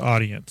target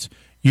audience.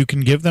 you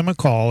can give them a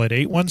call at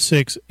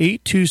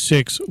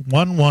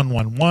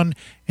 816-826-1111,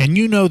 and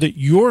you know that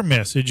your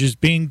message is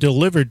being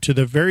delivered to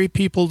the very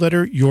people that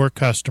are your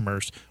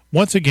customers.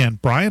 Once again,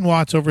 Brian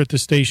Watts over at the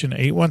station,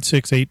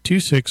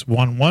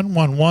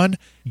 816-826-1111.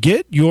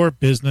 Get your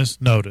business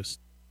noticed.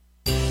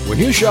 When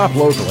you shop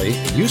locally,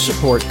 you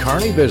support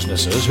Kearney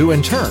businesses who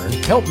in turn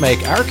help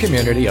make our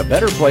community a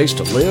better place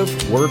to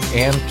live, work,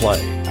 and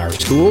play. Our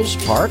schools,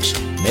 parks,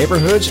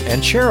 neighborhoods,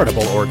 and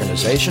charitable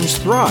organizations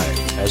thrive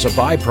as a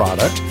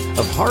byproduct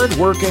of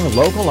hard-working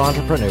local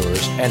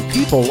entrepreneurs and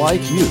people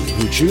like you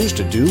who choose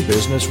to do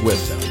business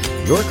with them.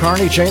 Your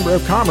Kearney Chamber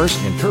of Commerce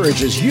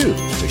encourages you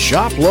to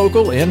shop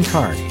local in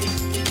Kearney.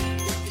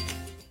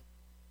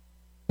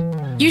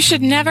 You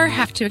should never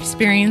have to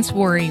experience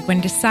worry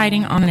when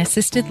deciding on an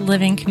assisted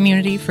living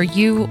community for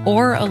you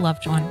or a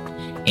loved one.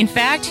 In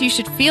fact, you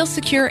should feel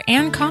secure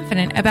and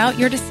confident about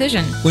your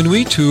decision. When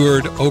we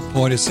toured Oak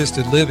Point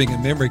Assisted Living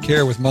and Memory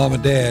Care with Mom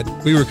and Dad,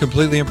 we were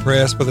completely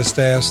impressed by the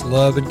staff's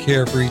love and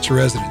care for each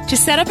resident. To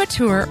set up a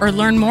tour or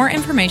learn more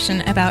information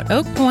about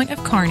Oak Point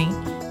of Kearney,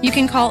 you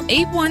can call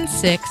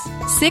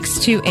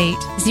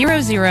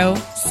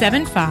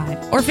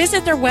 816-628-0075 or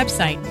visit their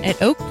website at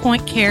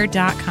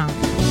oakpointcare.com.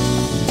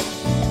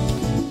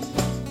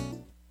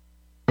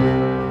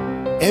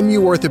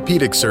 MU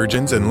Orthopedic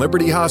Surgeons and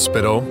Liberty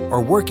Hospital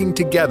are working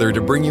together to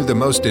bring you the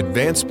most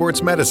advanced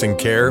sports medicine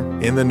care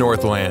in the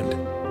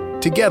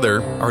Northland.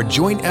 Together, our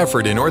joint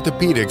effort in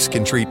orthopedics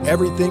can treat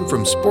everything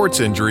from sports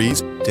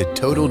injuries to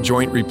total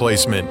joint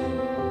replacement.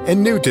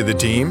 And new to the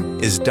team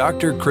is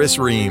Dr. Chris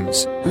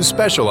Reams, who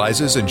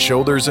specializes in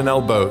shoulders and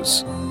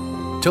elbows.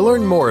 To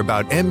learn more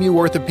about MU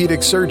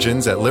Orthopedic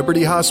Surgeons at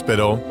Liberty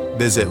Hospital,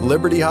 visit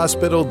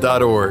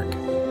libertyhospital.org.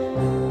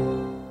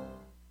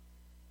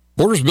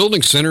 Porter's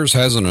Building Centers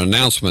has an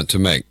announcement to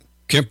make.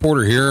 Kent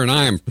Porter here, and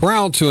I am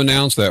proud to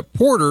announce that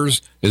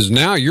Porter's is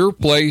now your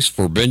place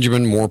for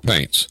Benjamin Moore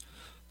paints.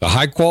 The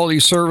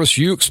high-quality service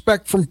you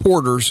expect from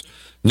Porter's,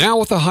 now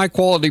with the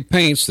high-quality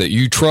paints that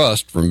you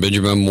trust from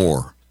Benjamin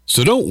Moore.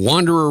 So don't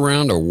wander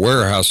around a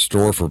warehouse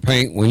store for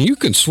paint when you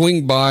can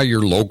swing by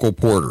your local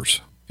Porter's.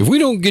 If we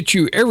don't get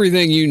you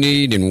everything you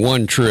need in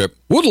one trip,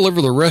 we'll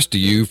deliver the rest to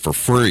you for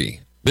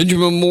free.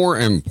 Benjamin Moore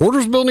and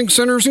Porter's Building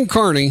Centers in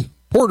Kearney.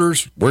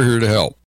 Porter's, we're here to help.